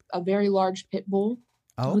a very large pit bull.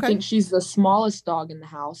 Oh, I okay. think she's the smallest dog in the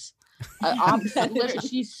house. Literally,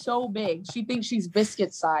 she's so big. She thinks she's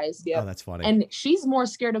Biscuit size. Oh, that's funny. And she's more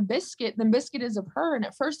scared of Biscuit than Biscuit is of her. And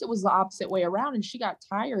at first it was the opposite way around. And she got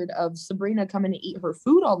tired of Sabrina coming to eat her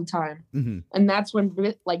food all the time. Mm-hmm. And that's when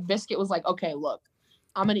Biscuit was like, okay, look,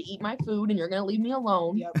 I'm going to eat my food and you're going to leave me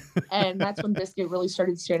alone. Yep. And that's when Biscuit really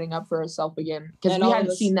started standing up for herself again. Because And we all hadn't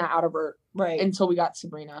of us- seen that out of her right. until we got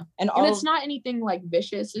Sabrina. And And all it's not anything like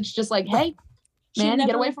vicious. It's just like, hey, She man, never-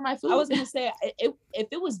 get away from my food. I was gonna say, if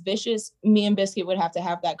it was vicious, me and Biscuit would have to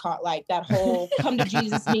have that that whole come to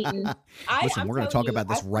Jesus meeting. Listen, we're going to talk about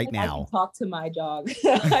this right I now. can talk to my dog.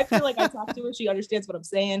 I feel like I talk to her; she understands what I'm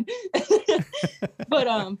saying.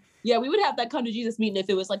 But yeah, we would have that come to Jesus meeting if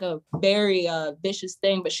it was like a very vicious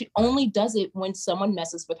thing. But she only does it when someone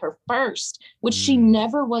messes with her first, which she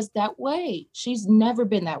never was that way. She's never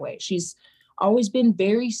been that way. She's always been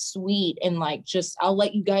very sweet and like, just, I'll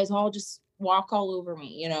let you guys all just walk all over me,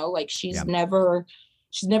 you know, like she's never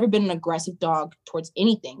been an aggressive dog towards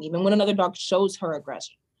anything, even when another dog shows her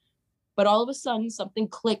aggression. But all of a sudden something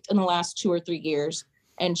clicked in the last 2 or 3 years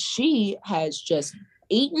and she has just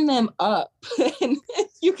eaten them up. And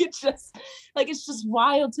you could just, like, it's just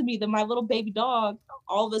wild to me that my little baby dog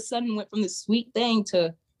all of a sudden went from this sweet thing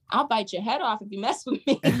to, I'll bite your head off if you mess with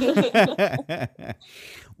me.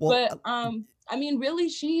 But I mean, really,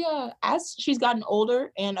 she as she's gotten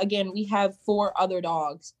older, and again, we have 4 other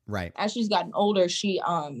dogs. Right. As she's gotten older, she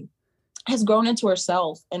has grown into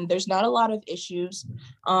herself, and there's not a lot of issues.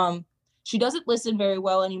 She doesn't listen very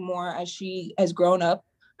well anymore as she has grown up.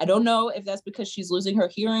 I don't know if that's because she's losing her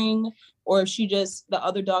hearing or if the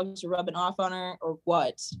other dogs are rubbing off on her or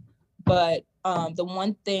what. But the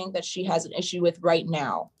one thing that she has an issue with right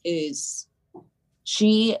now is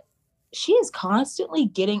she is constantly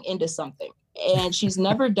getting into something, and she's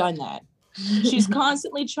never done that. She's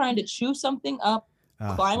constantly trying to chew something up,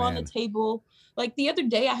 climb on the table. Like the other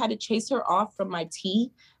day, I had to chase her off from my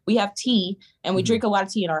tea. We have tea, and we drink a lot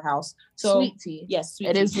of tea in our house. So sweet tea. Yes, sweet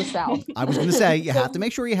it tea. is the South. I was going to say you have to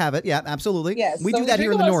make sure you have it. Yeah, absolutely. Yes, we so do that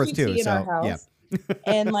here in the drink a lot of north sweet too. tea in So our house. yeah,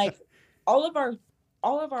 And like all of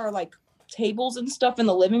our like tables and stuff in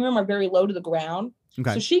the living room are very low to the ground.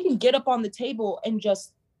 Okay. So she can get up on the table and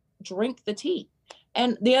just drink the tea.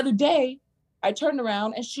 And the other day, I turned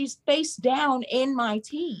around and she's face down in my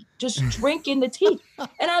tea, just drinking the tea.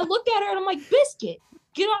 And I look at her and I'm like, Biscuit,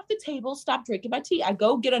 get off the table, stop drinking my tea. I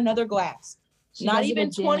go get another glass. Not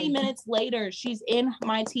even 20 minutes later, she's in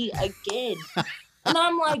my tea again. And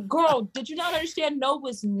I'm like, girl, did you not understand no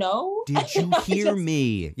was no? Did you hear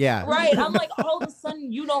me? Yeah. Right. I'm like, all of a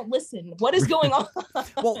sudden you don't listen. What is going on?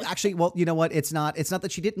 Well, actually, you know what? It's not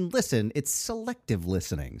that she didn't listen. It's selective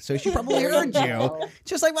listening. So she probably heard you.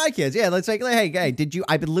 Just like my kids. Yeah. It's like, hey, did you?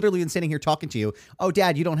 I've been literally sitting here talking to you. Oh,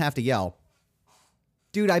 Dad, you don't have to yell.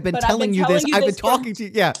 Dude, I've been telling you this. I've been talking to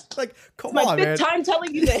you. Yeah. Like, come on, man. My fifth time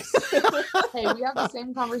telling you this. Hey, we have the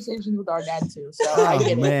same conversations with our dad too. So I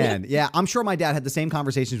get it. Man. Yeah. I'm sure my dad had the same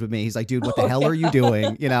conversations with me. He's like, dude, what the hell are you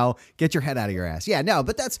doing? You know, get your head out of your ass. Yeah, no,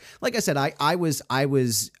 but that's, like I said, I was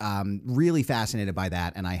really fascinated by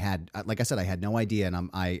that. And I had, like I said, I had no idea. And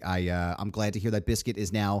I'm glad to hear that Biscuit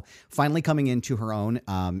is now finally coming into her own,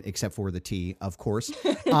 except for the tea, of course.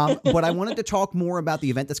 But I wanted to talk more about the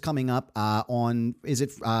event that's coming up on, is it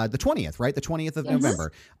the 20th, right? The 20th of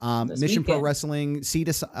November. Mission Pro Wrestling, Sea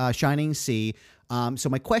to Shining Sea. So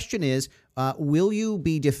my question is, will you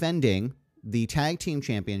be defending the tag team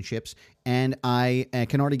championships? And I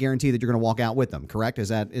can already guarantee that you're going to walk out with them, correct? Is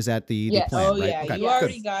that the plan? Oh, right? yeah. Okay. You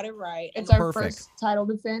already got it right. It's our first title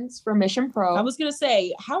defense for Mission Pro. I was going to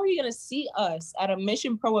say, how are you going to see us at a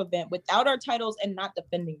Mission Pro event without our titles and not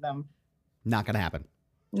defending them? Not going to happen.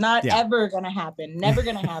 Not ever going to happen. Never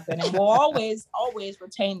going to happen. And we'll always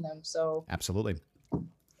retain them. So absolutely.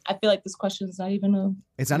 I feel like this question is not even a...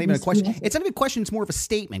 It's not even a question. It's not even a question. It's more of a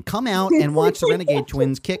statement. Come out and watch the Renegade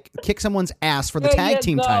Twins kick someone's ass for the tag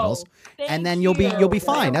team titles, and then you'll be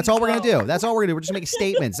fine. That's all we're gonna do. That's all we're gonna do. We're just making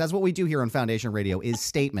statements. That's what we do here on Foundation Radio is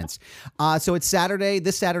statements. So it's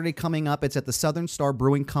this Saturday coming up. It's at the Southern Star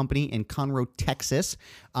Brewing Company in Conroe, Texas.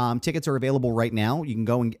 Tickets are available right now. You can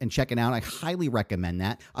go and check it out. I highly recommend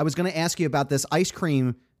that. I was gonna ask you about this ice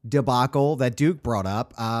cream debacle that Duke brought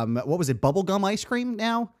up. What was it? Bubblegum ice cream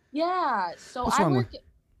now? Yeah. So What's wrong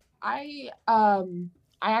I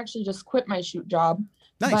actually just quit my shoot job.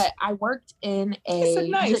 Nice. But I worked in a so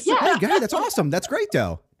nice. Yeah. Hey, good. That's awesome. That's great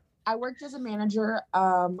though. I worked as a manager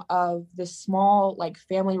of this small like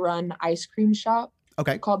family run ice cream shop.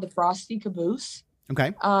 Okay. Called the Frosty Caboose.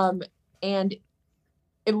 Okay. And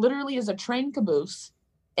it literally is a train caboose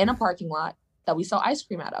in a parking lot that we sell ice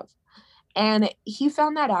cream out of. And he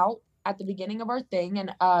found that out at the beginning of our thing.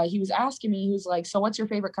 And he was asking me, he was like, so what's your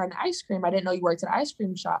favorite kind of ice cream? I didn't know you worked at an ice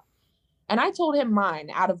cream shop. And I told him mine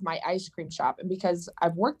out of my ice cream shop. And because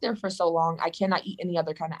I've worked there for so long, I cannot eat any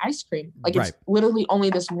other kind of ice cream. Like it's literally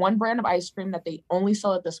only this one brand of ice cream that they only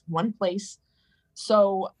sell at this one place.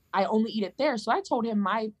 So I only eat it there. So I told him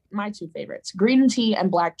my two favorites, green tea and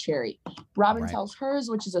black cherry. Robin tells hers,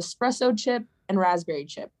 which is espresso chip and raspberry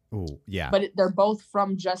chip. Oh, yeah. But they're both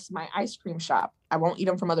from just my ice cream shop. I won't eat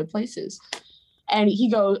them from other places. And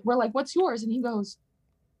we're like, what's yours? And he goes,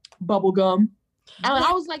 bubble gum. And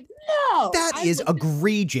I was like, no. That is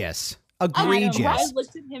egregious. Egregious. I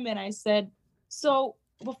looked at him and I said, so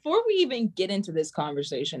before we even get into this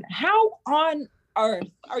conversation, how on earth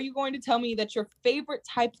are you going to tell me that your favorite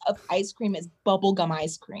type of ice cream is bubblegum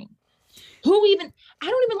ice cream? I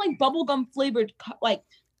don't even like bubblegum flavored like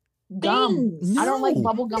gum. No, I don't like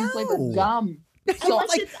bubblegum flavored gum. So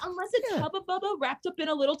unless it's Hubba Bubba wrapped up in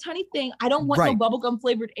a little tiny thing, I don't want no bubblegum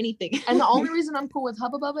flavored anything. And the only reason I'm cool with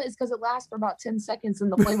Hubba Bubba is because it lasts for about 10 seconds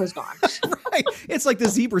and the flavor's gone. Right. It's like the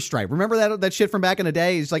zebra stripe. Remember that shit from back in the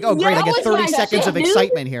day? It's like, oh, great, I get 30 seconds of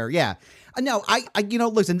excitement here. Yeah. No,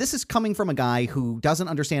 listen, this is coming from a guy who doesn't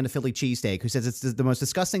understand a Philly cheesesteak, who says it's the most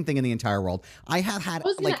disgusting thing in the entire world. I have had I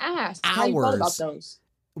was going to ask hours. how you felt about those.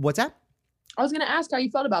 What's that? I was going to ask how you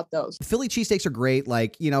felt about those. Philly cheesesteaks are great.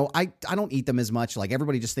 Like, you know, I don't eat them as much. Like,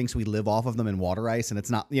 everybody just thinks we live off of them in water ice, and it's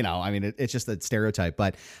not, you know, I mean, it's just a stereotype.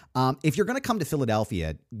 But if you're going to come to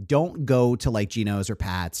Philadelphia, don't go to like Geno's or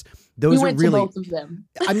Pat's. Those we went are really, to both of them.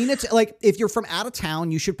 I mean, it's like, if you're from out of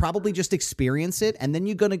town, you should probably just experience it. And then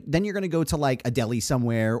you're going to go to like a deli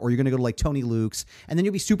somewhere, or you're going to go to like Tony Luke's. And then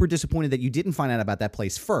you'll be super disappointed that you didn't find out about that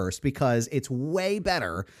place first, because it's way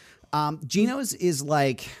better. Geno's is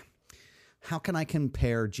like, how can I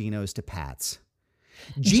compare Geno's to Pat's?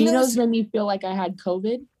 Geno's made me feel like I had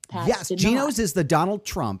COVID. Pat's yes, did Geno's not. is the Donald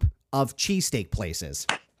Trump of cheesesteak places.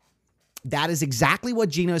 That is exactly what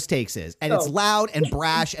Geno's Steaks is. And it's loud and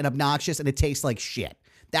brash and obnoxious, and it tastes like shit.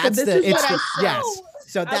 That's yes.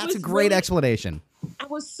 So that's a great explanation. I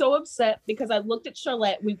was so upset because I looked at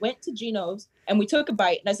Charlotte. We went to Geno's and we took a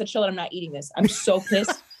bite, and I said, Charlotte, I'm not eating this. I'm so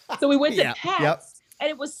pissed. So we went to Pat's. And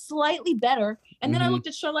it was slightly better. And then I looked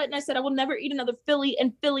at Charlotte and I said, I will never eat another Philly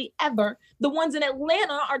in Philly ever. The ones in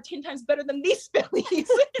Atlanta are 10 times better than these Phillies.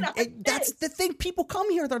 That's the thing. People come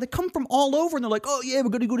here. They come from all over, and they're like, oh, yeah, we're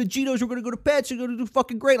going to go to Geno's. We're going to go to Pat's. We're going to do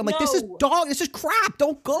fucking great. I'm like, this is dog. This is crap.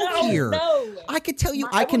 Don't go here. No. I can tell you,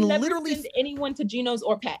 I can literally send anyone to Geno's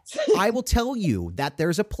or Pat's. I will tell you that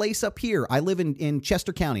there's a place up here. I live in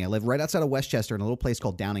Chester County. I live right outside of Westchester in a little place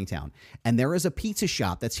called Downingtown. And there is a pizza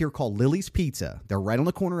shop that's here called Lily's Pizza. They're right on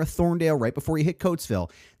the corner of Thorndale, right before you hit Coatesville.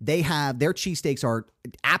 They have their cheesesteaks are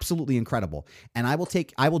absolutely incredible. And I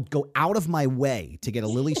will go out of my way to get a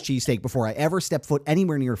Lily's cheesesteak before I ever step foot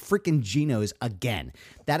anywhere near freaking Geno's again.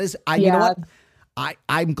 That is, you know what?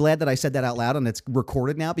 I'm glad that I said that out loud and it's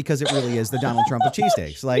recorded now, because it really is the Donald Trump of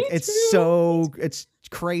cheesesteaks. Like, it's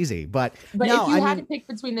crazy. But no, if you had to pick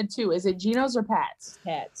between the two, is it Geno's or Pat's?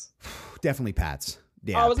 Pat's. Definitely Pat's.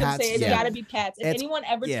 Yeah, I was Pat's, gonna say it's gotta be Pat's. If anyone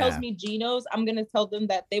ever tells me Geno's, I'm gonna tell them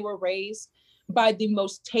that they were raised by the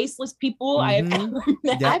most tasteless people I have ever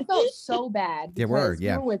met. Yeah. I felt so bad because we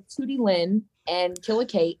were with Tootie Lynn and Killa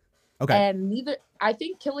Kate. Okay. And I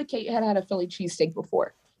think Killa Kate had a Philly cheesesteak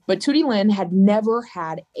before, but Tootie Lynn had never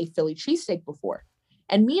had a Philly cheesesteak before.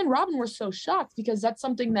 And me and Robin were so shocked, because that's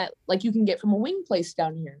something that like you can get from a wing place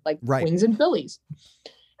down here, like Wings and Phillies.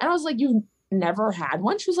 And I was like, you've never had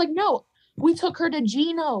one? She was like, no. We took her to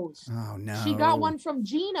Geno's. Oh, no. She got one from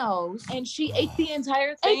Geno's. And she ate the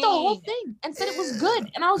entire thing. Ate the whole thing and said it was good.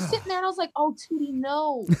 And I was sitting there and I was like, oh, Tootie,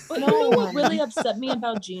 no. But you know what really upset me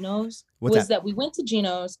about Geno's? Was that we went to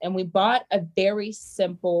Geno's and we bought a very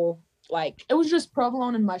simple, like... It was just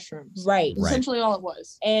provolone and mushrooms. Right. Essentially all it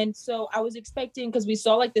was. And so I was expecting, because we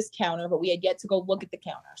saw like this counter, but we had yet to go look at the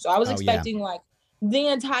counter. So I was expecting like the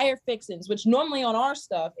entire fixings, which normally on our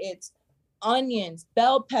stuff, it's onions,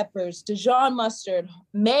 bell peppers, Dijon mustard,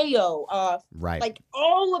 mayo, like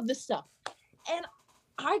all of the stuff. And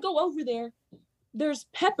I go over there, there's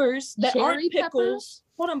peppers that aren't pickles.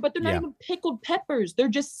 Hold on, but they're not even pickled peppers. They're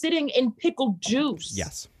just sitting in pickled juice.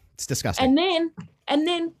 Yes. It's disgusting. And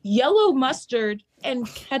then yellow mustard and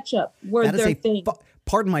ketchup were their thing.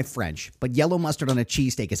 Pardon my French, but yellow mustard on a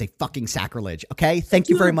cheesesteak is a fucking sacrilege. Okay? Thank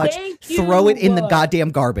you very much. Throw it in the goddamn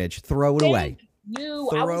garbage. Throw it away.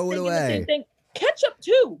 Throw it away. The same thing. Ketchup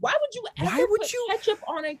too. Why would you ever put ketchup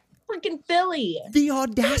on a freaking Philly? The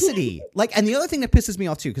audacity. And the other thing that pisses me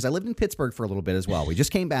off too, because I lived in Pittsburgh for a little bit as well. We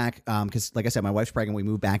just came back because, like I said, my wife's pregnant. We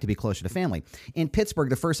moved back to be closer to family. In Pittsburgh,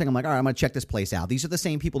 the first thing I'm like, all right, I'm going to check this place out. These are the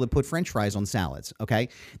same people that put French fries on salads. Okay,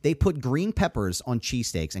 they put green peppers on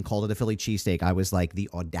cheesesteaks and called it a Philly cheesesteak. I was like, the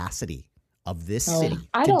audacity of this city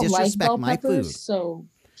to disrespect my food. So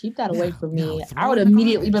keep that away from me. I would have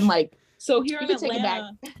immediately been like. So here in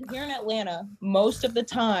Atlanta, most of the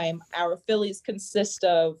time, our Phillies consist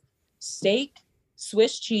of steak,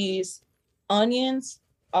 Swiss cheese, onions,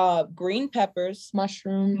 green peppers,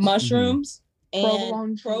 mushrooms,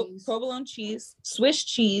 and provolone cheese, Swiss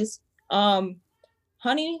cheese,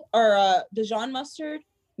 honey or Dijon mustard,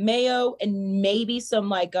 mayo, and maybe some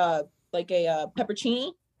like a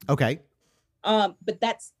peppercini. Okay. But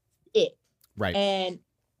that's it. Right. And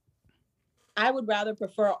I would rather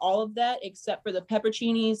prefer all of that except for the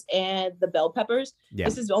pepperoncinis and the bell peppers. Yeah.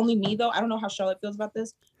 This is only me though. I don't know how Charlotte feels about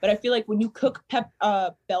this, but I feel like when you cook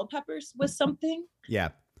bell peppers with something,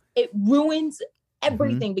 it ruins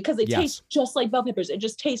everything because it tastes just like bell peppers. It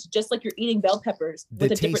just tastes just like you're eating bell peppers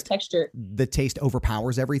with a different texture. The taste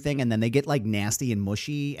overpowers everything, and then they get like nasty and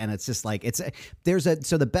mushy, and it's just like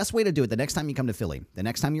so the best way to do it the next time you come to Philly, the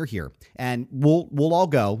next time you're here, and we'll all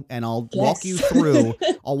go, and I'll walk you through.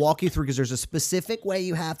 I'll walk you through because there's a specific way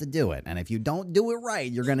you have to do it, and if you don't do it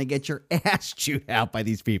right, you're gonna get your ass chewed out by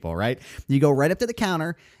these people. Right? You go right up to the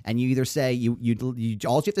counter, and you either say you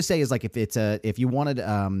all you have to say is like if you wanted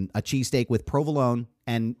a cheesesteak with provolone provolone,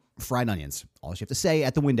 and fried onions. All you have to say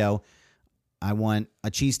at the window, I want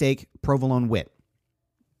a cheesesteak, provolone wit.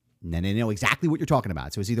 And then they know exactly what you're talking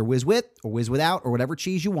about. So it's either whiz with or whiz without or whatever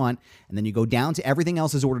cheese you want. And then you go down to everything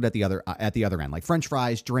else is ordered at the other end, like French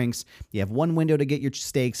fries, drinks. You have one window to get your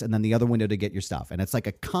steaks and then the other window to get your stuff. And it's like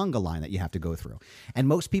a conga line that you have to go through. And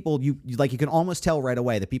most people, you can almost tell right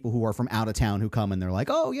away the people who are from out of town who come and they're like,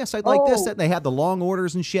 oh, yes, I'd like this. They have the long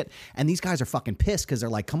orders and shit. And these guys are fucking pissed because they're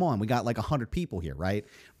like, come on, we got like 100 people here, right?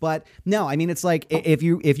 But no, I mean, it's like if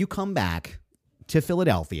you come back to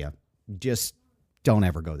Philadelphia, just don't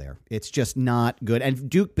ever go there. It's just not good.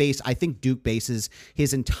 And I think Duke bases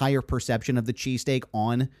his entire perception of the cheesesteak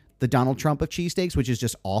on the Donald Trump of cheesesteaks, which is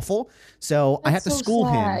just awful. So I have to school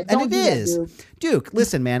him. And it is. Duke,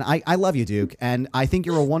 listen, man, I love you, Duke. And I think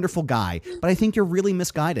you're a wonderful guy. But I think you're really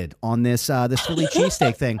misguided on this Philly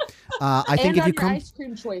cheesesteak thing. I think if you come. Ice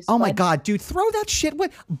cream choice, my God, dude, throw that shit.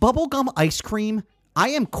 What? Bubblegum ice cream?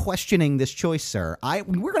 I am questioning this choice, sir.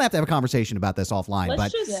 We're going to have a conversation about this offline.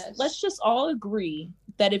 Let's just all agree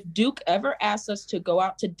that if Duke ever asks us to go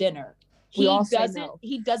out to dinner, he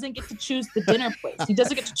doesn't get to choose the dinner place. He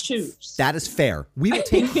doesn't get to choose. That is fair. We will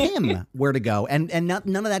take him where to go, and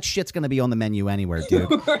none of that shit's going to be on the menu anywhere,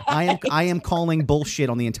 Duke. Right. I am calling bullshit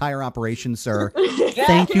on the entire operation, sir.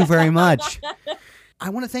 Thank you very much. I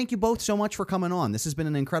want to thank you both so much for coming on. This has been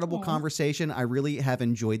an incredible conversation. I really have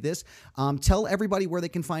enjoyed this. Tell everybody where they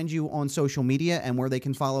can find you on social media and where they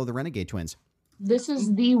can follow the Renegade Twins. This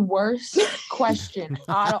is the worst question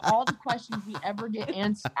out of all the questions we ever get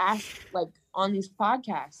asked like on these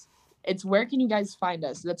podcasts. It's where can you guys find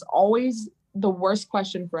us? That's always the worst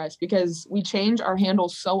question for us because we change our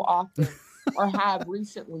handles so often or have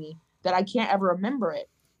recently that I can't ever remember it.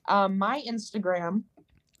 My Instagram.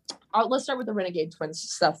 Let's start with the Renegade Twins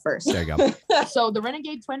stuff first. There you go. So the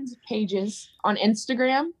Renegade Twins pages on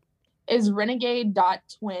Instagram is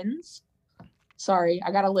renegade.twins. Sorry,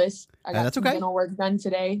 I got a list. I got some dental work done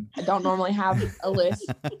today. I don't normally have a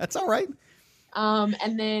list. That's all right.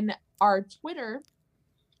 And then our Twitter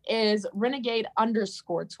is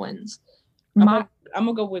renegade_twins. I'm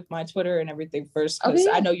gonna go with my Twitter and everything first because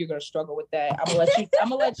I know you're gonna struggle with that. I'm gonna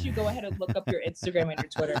let you go ahead and look up your Instagram and your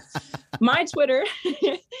Twitter. My Twitter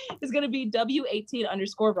is gonna be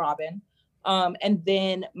W18_Robin. And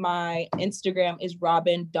then my Instagram is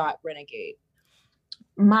Robin.renegade.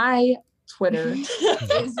 My Twitter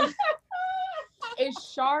is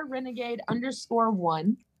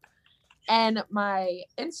CharRenegade_1. And my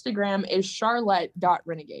Instagram is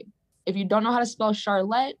Charlotte.renegade. If you don't know how to spell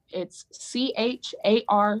Charlotte, it's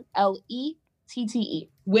CharLette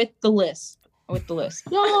with the list.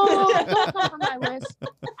 No, don't come for my list.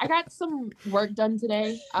 I got some work done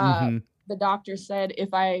today. The doctor said if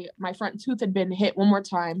my front tooth had been hit one more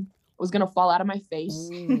time, it was gonna fall out of my face.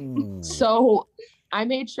 So I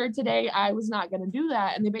made sure today I was not gonna do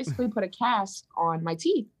that, and they basically put a cast on my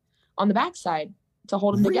teeth on the backside to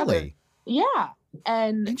hold them together. Yeah.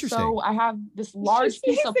 And so I have this large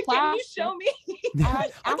piece of plastic. Can you show me?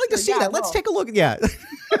 I'd like to see that. Let's take a look. Yeah.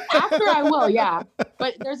 After I will, yeah.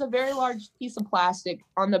 But there's a very large piece of plastic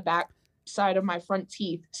on the back side of my front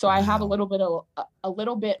teeth. So I have a little bit of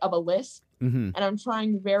a lisp. And I'm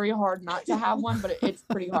trying very hard not to have one, but it's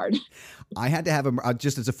pretty hard. I had to have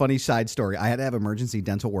just as a funny side story, I had to have emergency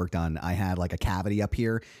dental work done. I had like a cavity up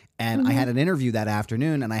here and I had an interview that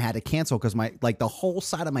afternoon and I had to cancel because the whole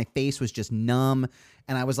side of my face was just numb.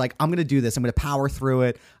 And I was like, I'm going to do this. I'm going to power through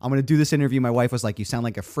it. I'm going to do this interview. My wife was like, you sound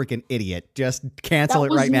like a freaking idiot. Just cancel it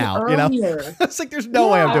right now. Earlier. You know, it's like, there's no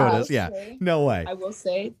way I'm doing this. Yeah, no way. I will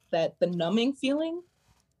say that the numbing feeling,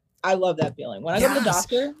 I love that feeling. When I go to the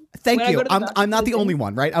doctor. Thank you. I'm not the only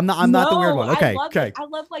one, right? I'm not the weird one. Okay. I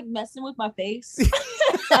love like messing with my face.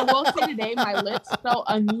 I will say today my lips felt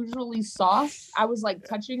unusually soft. I was like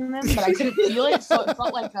touching them, but I couldn't feel it. So it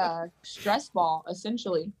felt like a stress ball,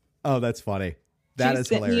 essentially. Oh, that's funny. That is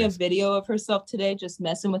hilarious. She sent me a video of herself today just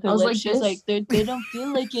messing with her lips. She's like, they don't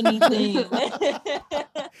feel like anything.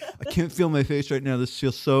 I can't feel my face right now. This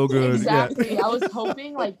feels so good. Exactly. Yeah. I was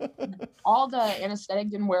hoping like all the anesthetic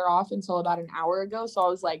didn't wear off until about an hour ago. So I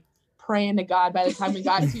was like praying to God by the time we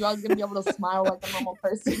got to you, I was going to be able to smile like a normal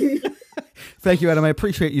person. Thank you, Adam. I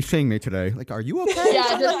appreciate you seeing me today. Like, are you okay?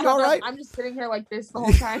 Yeah, all right? I'm just sitting here like this the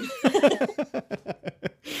whole time.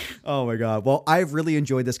 Oh my God. Well, I've really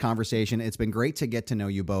enjoyed this conversation. It's been great to get to know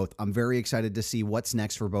you both. I'm very excited to see what's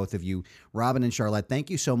next for both of you. Robin and Charlotte,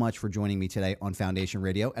 thank you so much for joining me today on Foundation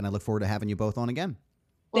Radio, and I look forward to having you both on again.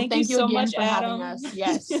 Well, thank you so much for having us.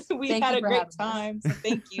 Yes. We had a great time. So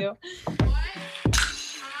thank you.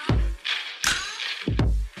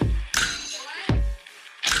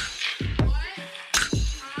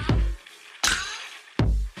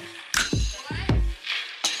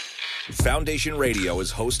 Foundation Radio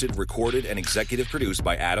is hosted, recorded, and executive produced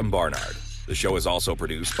by Adam Barnard. The show is also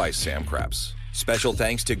produced by Sam Krebs. Special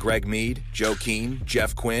thanks to Greg Mead, Joe Keane,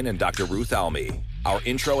 Jeff Quinn, and Dr. Ruth Almy. Our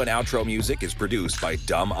intro and outro music is produced by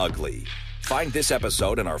Dumb Ugly. Find this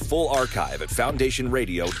episode and our full archive at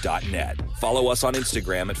foundationradio.net. Follow us on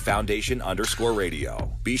Instagram at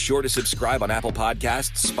foundation_radio. Be sure to subscribe on Apple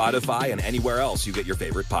Podcasts, Spotify, and anywhere else you get your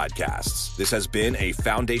favorite podcasts. This has been a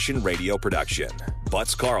Foundation Radio production.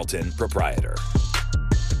 Butts Carlton, proprietor.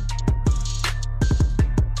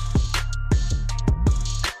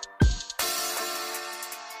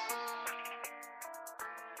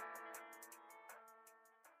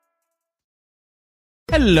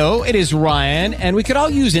 Hello, it is Ryan, and we could all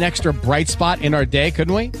use an extra bright spot in our day,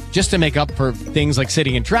 couldn't we? Just to make up for things like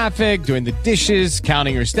sitting in traffic, doing the dishes,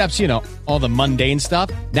 counting your steps, you know, all the mundane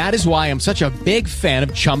stuff. That is why I'm such a big fan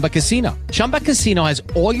of Chumba Casino. Chumba Casino has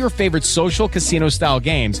all your favorite social casino-style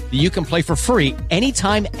games that you can play for free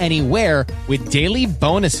anytime, anywhere with daily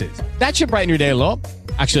bonuses. That should brighten your day a little.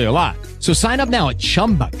 Actually, a lot. So sign up now at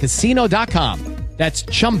ChumbaCasino.com. That's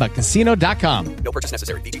ChumbaCasino.com. No purchase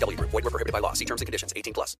necessary. VGW Group. Void where prohibited by law. See terms and conditions.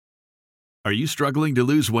 18+. Are you struggling to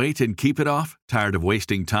lose weight and keep it off? Tired of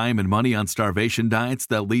wasting time and money on starvation diets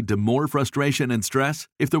that lead to more frustration and stress?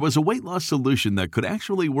 If there was a weight loss solution that could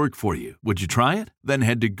actually work for you, would you try it? Then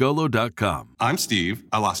head to Golo.com. I'm Steve.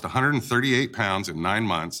 I lost 138 pounds in 9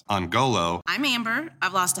 months on Golo. I'm Amber.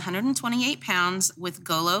 I've lost 128 pounds with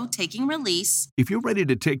Golo Taking Release. If you're ready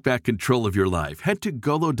to take back control of your life, head to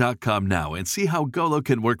Golo.com now and see how Golo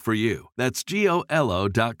can work for you. That's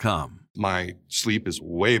GOLO.com. My sleep is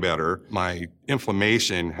way better. My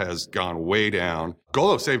inflammation has gone way down.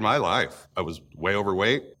 Golo saved my life. I was way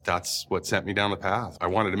overweight. That's what sent me down the path. I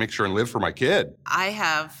wanted to make sure and live for my kid. I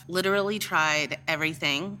have literally tried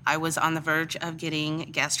everything. I was on the verge of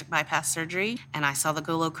getting gastric bypass surgery, and I saw the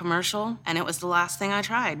Golo commercial, and it was the last thing I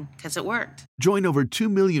tried because it worked. Join over 2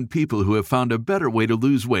 million people who have found a better way to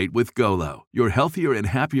lose weight with Golo. Your healthier and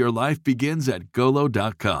happier life begins at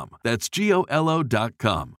Golo.com. That's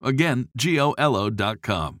GOLO.com. Again,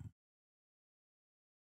 GOLO.com.